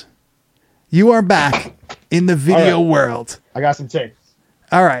 Grizz, you are back in the video world. I got some tapes.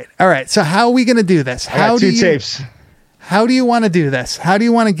 All right. So how are we going to do this? I got two tapes. How do you want to do this? How do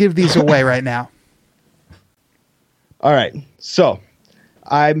you want to give these away right now? All right. So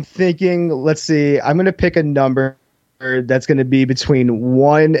I'm thinking, let's see, I'm going to pick a number that's going to be between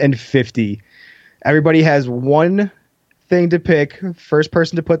 1 and 50. Everybody has one thing to pick. First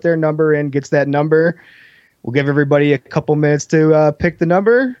person to put their number in gets that number. We'll give everybody a couple minutes to pick the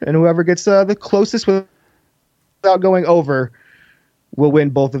number, and whoever gets the closest without going over will win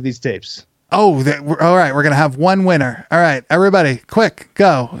both of these tapes. Oh, all right. We're going to have one winner. All right, everybody, quick,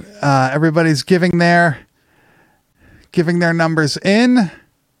 go. Everybody's giving their numbers in.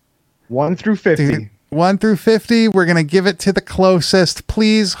 1 through 50. 1 through 50. We're going to give it to the closest.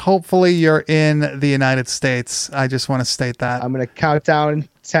 Please, hopefully you're in the United States. I just want to state that. I'm going to count down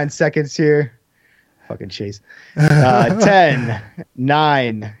 10 seconds here. Fucking Chase. 10,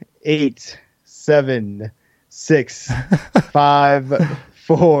 9, 8, 7, 6, 5,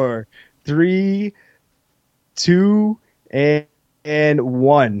 4, 3, 2, and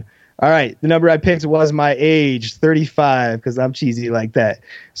 1. All right. The number I picked was my age, 35, because I'm cheesy like that.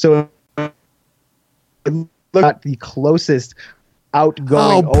 So look at the closest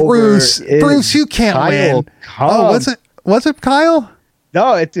outgoing Bruce. over. Bruce, you can't win. Oh, was it Kyle?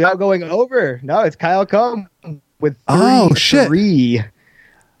 No, it's outgoing over. No, it's Kyle Cum with 3. Oh, shit. 3.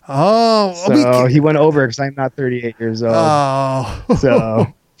 Oh, so he went over because I'm not 38 years old. Oh, so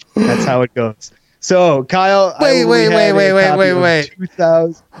that's how it goes. So Kyle, wait.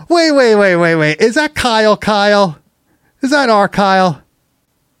 2000. Wait. Is that Kyle? Kyle? Is that our Kyle?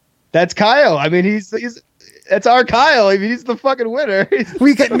 That's Kyle. I mean, he's that's our Kyle. I mean, he's the fucking winner.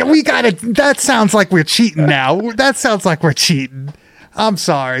 we got it. That sounds like we're cheating now. That sounds like we're cheating. I'm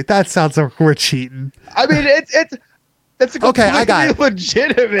sorry. That sounds like we're cheating. I mean, that's okay. I got it.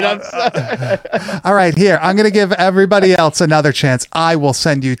 Legitimate. I'm sorry. All right, here. I'm going to give everybody else another chance. I will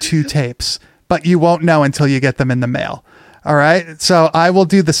send you 2 tapes, but you won't know until you get them in the mail. All right. So I will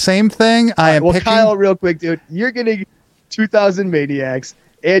do the same thing. Well, Kyle, real quick, dude, you're getting 2000 Maniacs,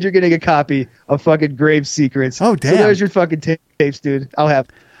 and you're getting a copy of fucking Grave Secrets. Oh, damn. So there's your fucking tapes, dude. I'll have.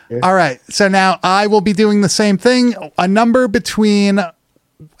 All right. So now I will be doing the same thing. A number between.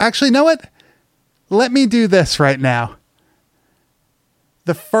 Actually, you know what? Let me do this right now.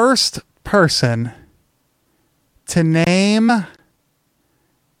 The first person to name.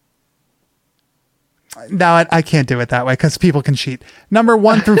 No, I can't do it that way because people can cheat. Number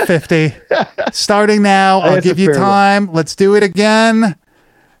 1 through 50. Starting now. I'll give you time. Let's do it again.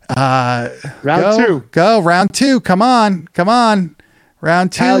 Round 2. Go. Round 2. Come on.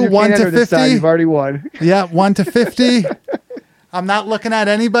 Round 2. Kyle, 1 to 50. You've already won. Yeah, 1 to 50. I'm not looking at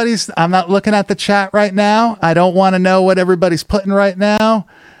the chat right now. I don't want to know what everybody's putting right now.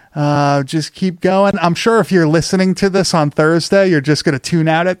 Just keep going. I'm sure if you're listening to this on Thursday, you're just going to tune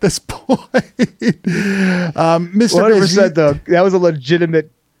out at this point. Mr. 100% though. That was a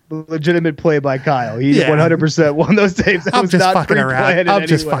legitimate play by Kyle. He 100% won those tapes. I'm just fucking around. I'm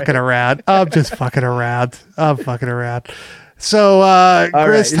just fucking around. So,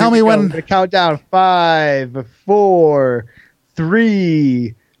 Chris, right, tell me when. The countdown: 5, 4,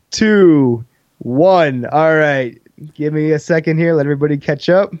 3, 2, 1. All right. Give me a second here. Let everybody catch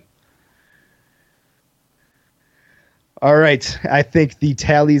up. All right. I think the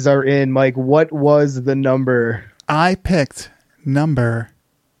tallies are in. Mike, what was the number? I picked number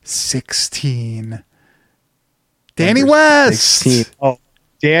 16. Danny West. 16. Oh,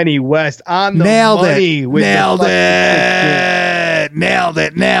 Danny West on the money. Nailed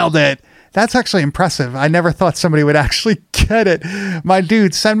it. That's actually impressive. I never thought somebody would actually get it. My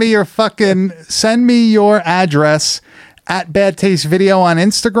dude, send me your address at Bad Taste Video on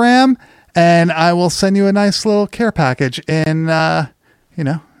Instagram, and I will send you a nice little care package in, that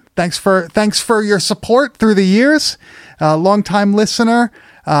thanks for your support through the years. Longtime listener.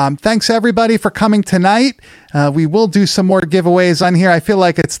 Thanks everybody for coming tonight. We will do some more giveaways on here. I feel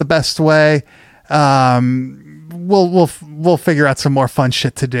like it's the best way. We'll figure out some more fun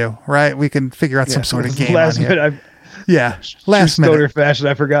shit to do, right? We can figure out some sort of game last on here. minute, Last stoner minute fashion.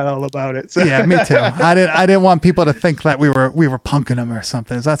 I forgot all about it. So. Yeah, me too. I didn't want people to think that we were punking them or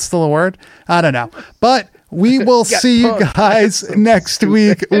something. Is that still a word? I don't know. But we will see you guys next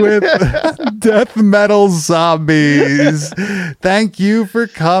week with Death Metal Zombies. Thank you for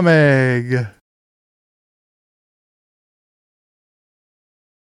coming.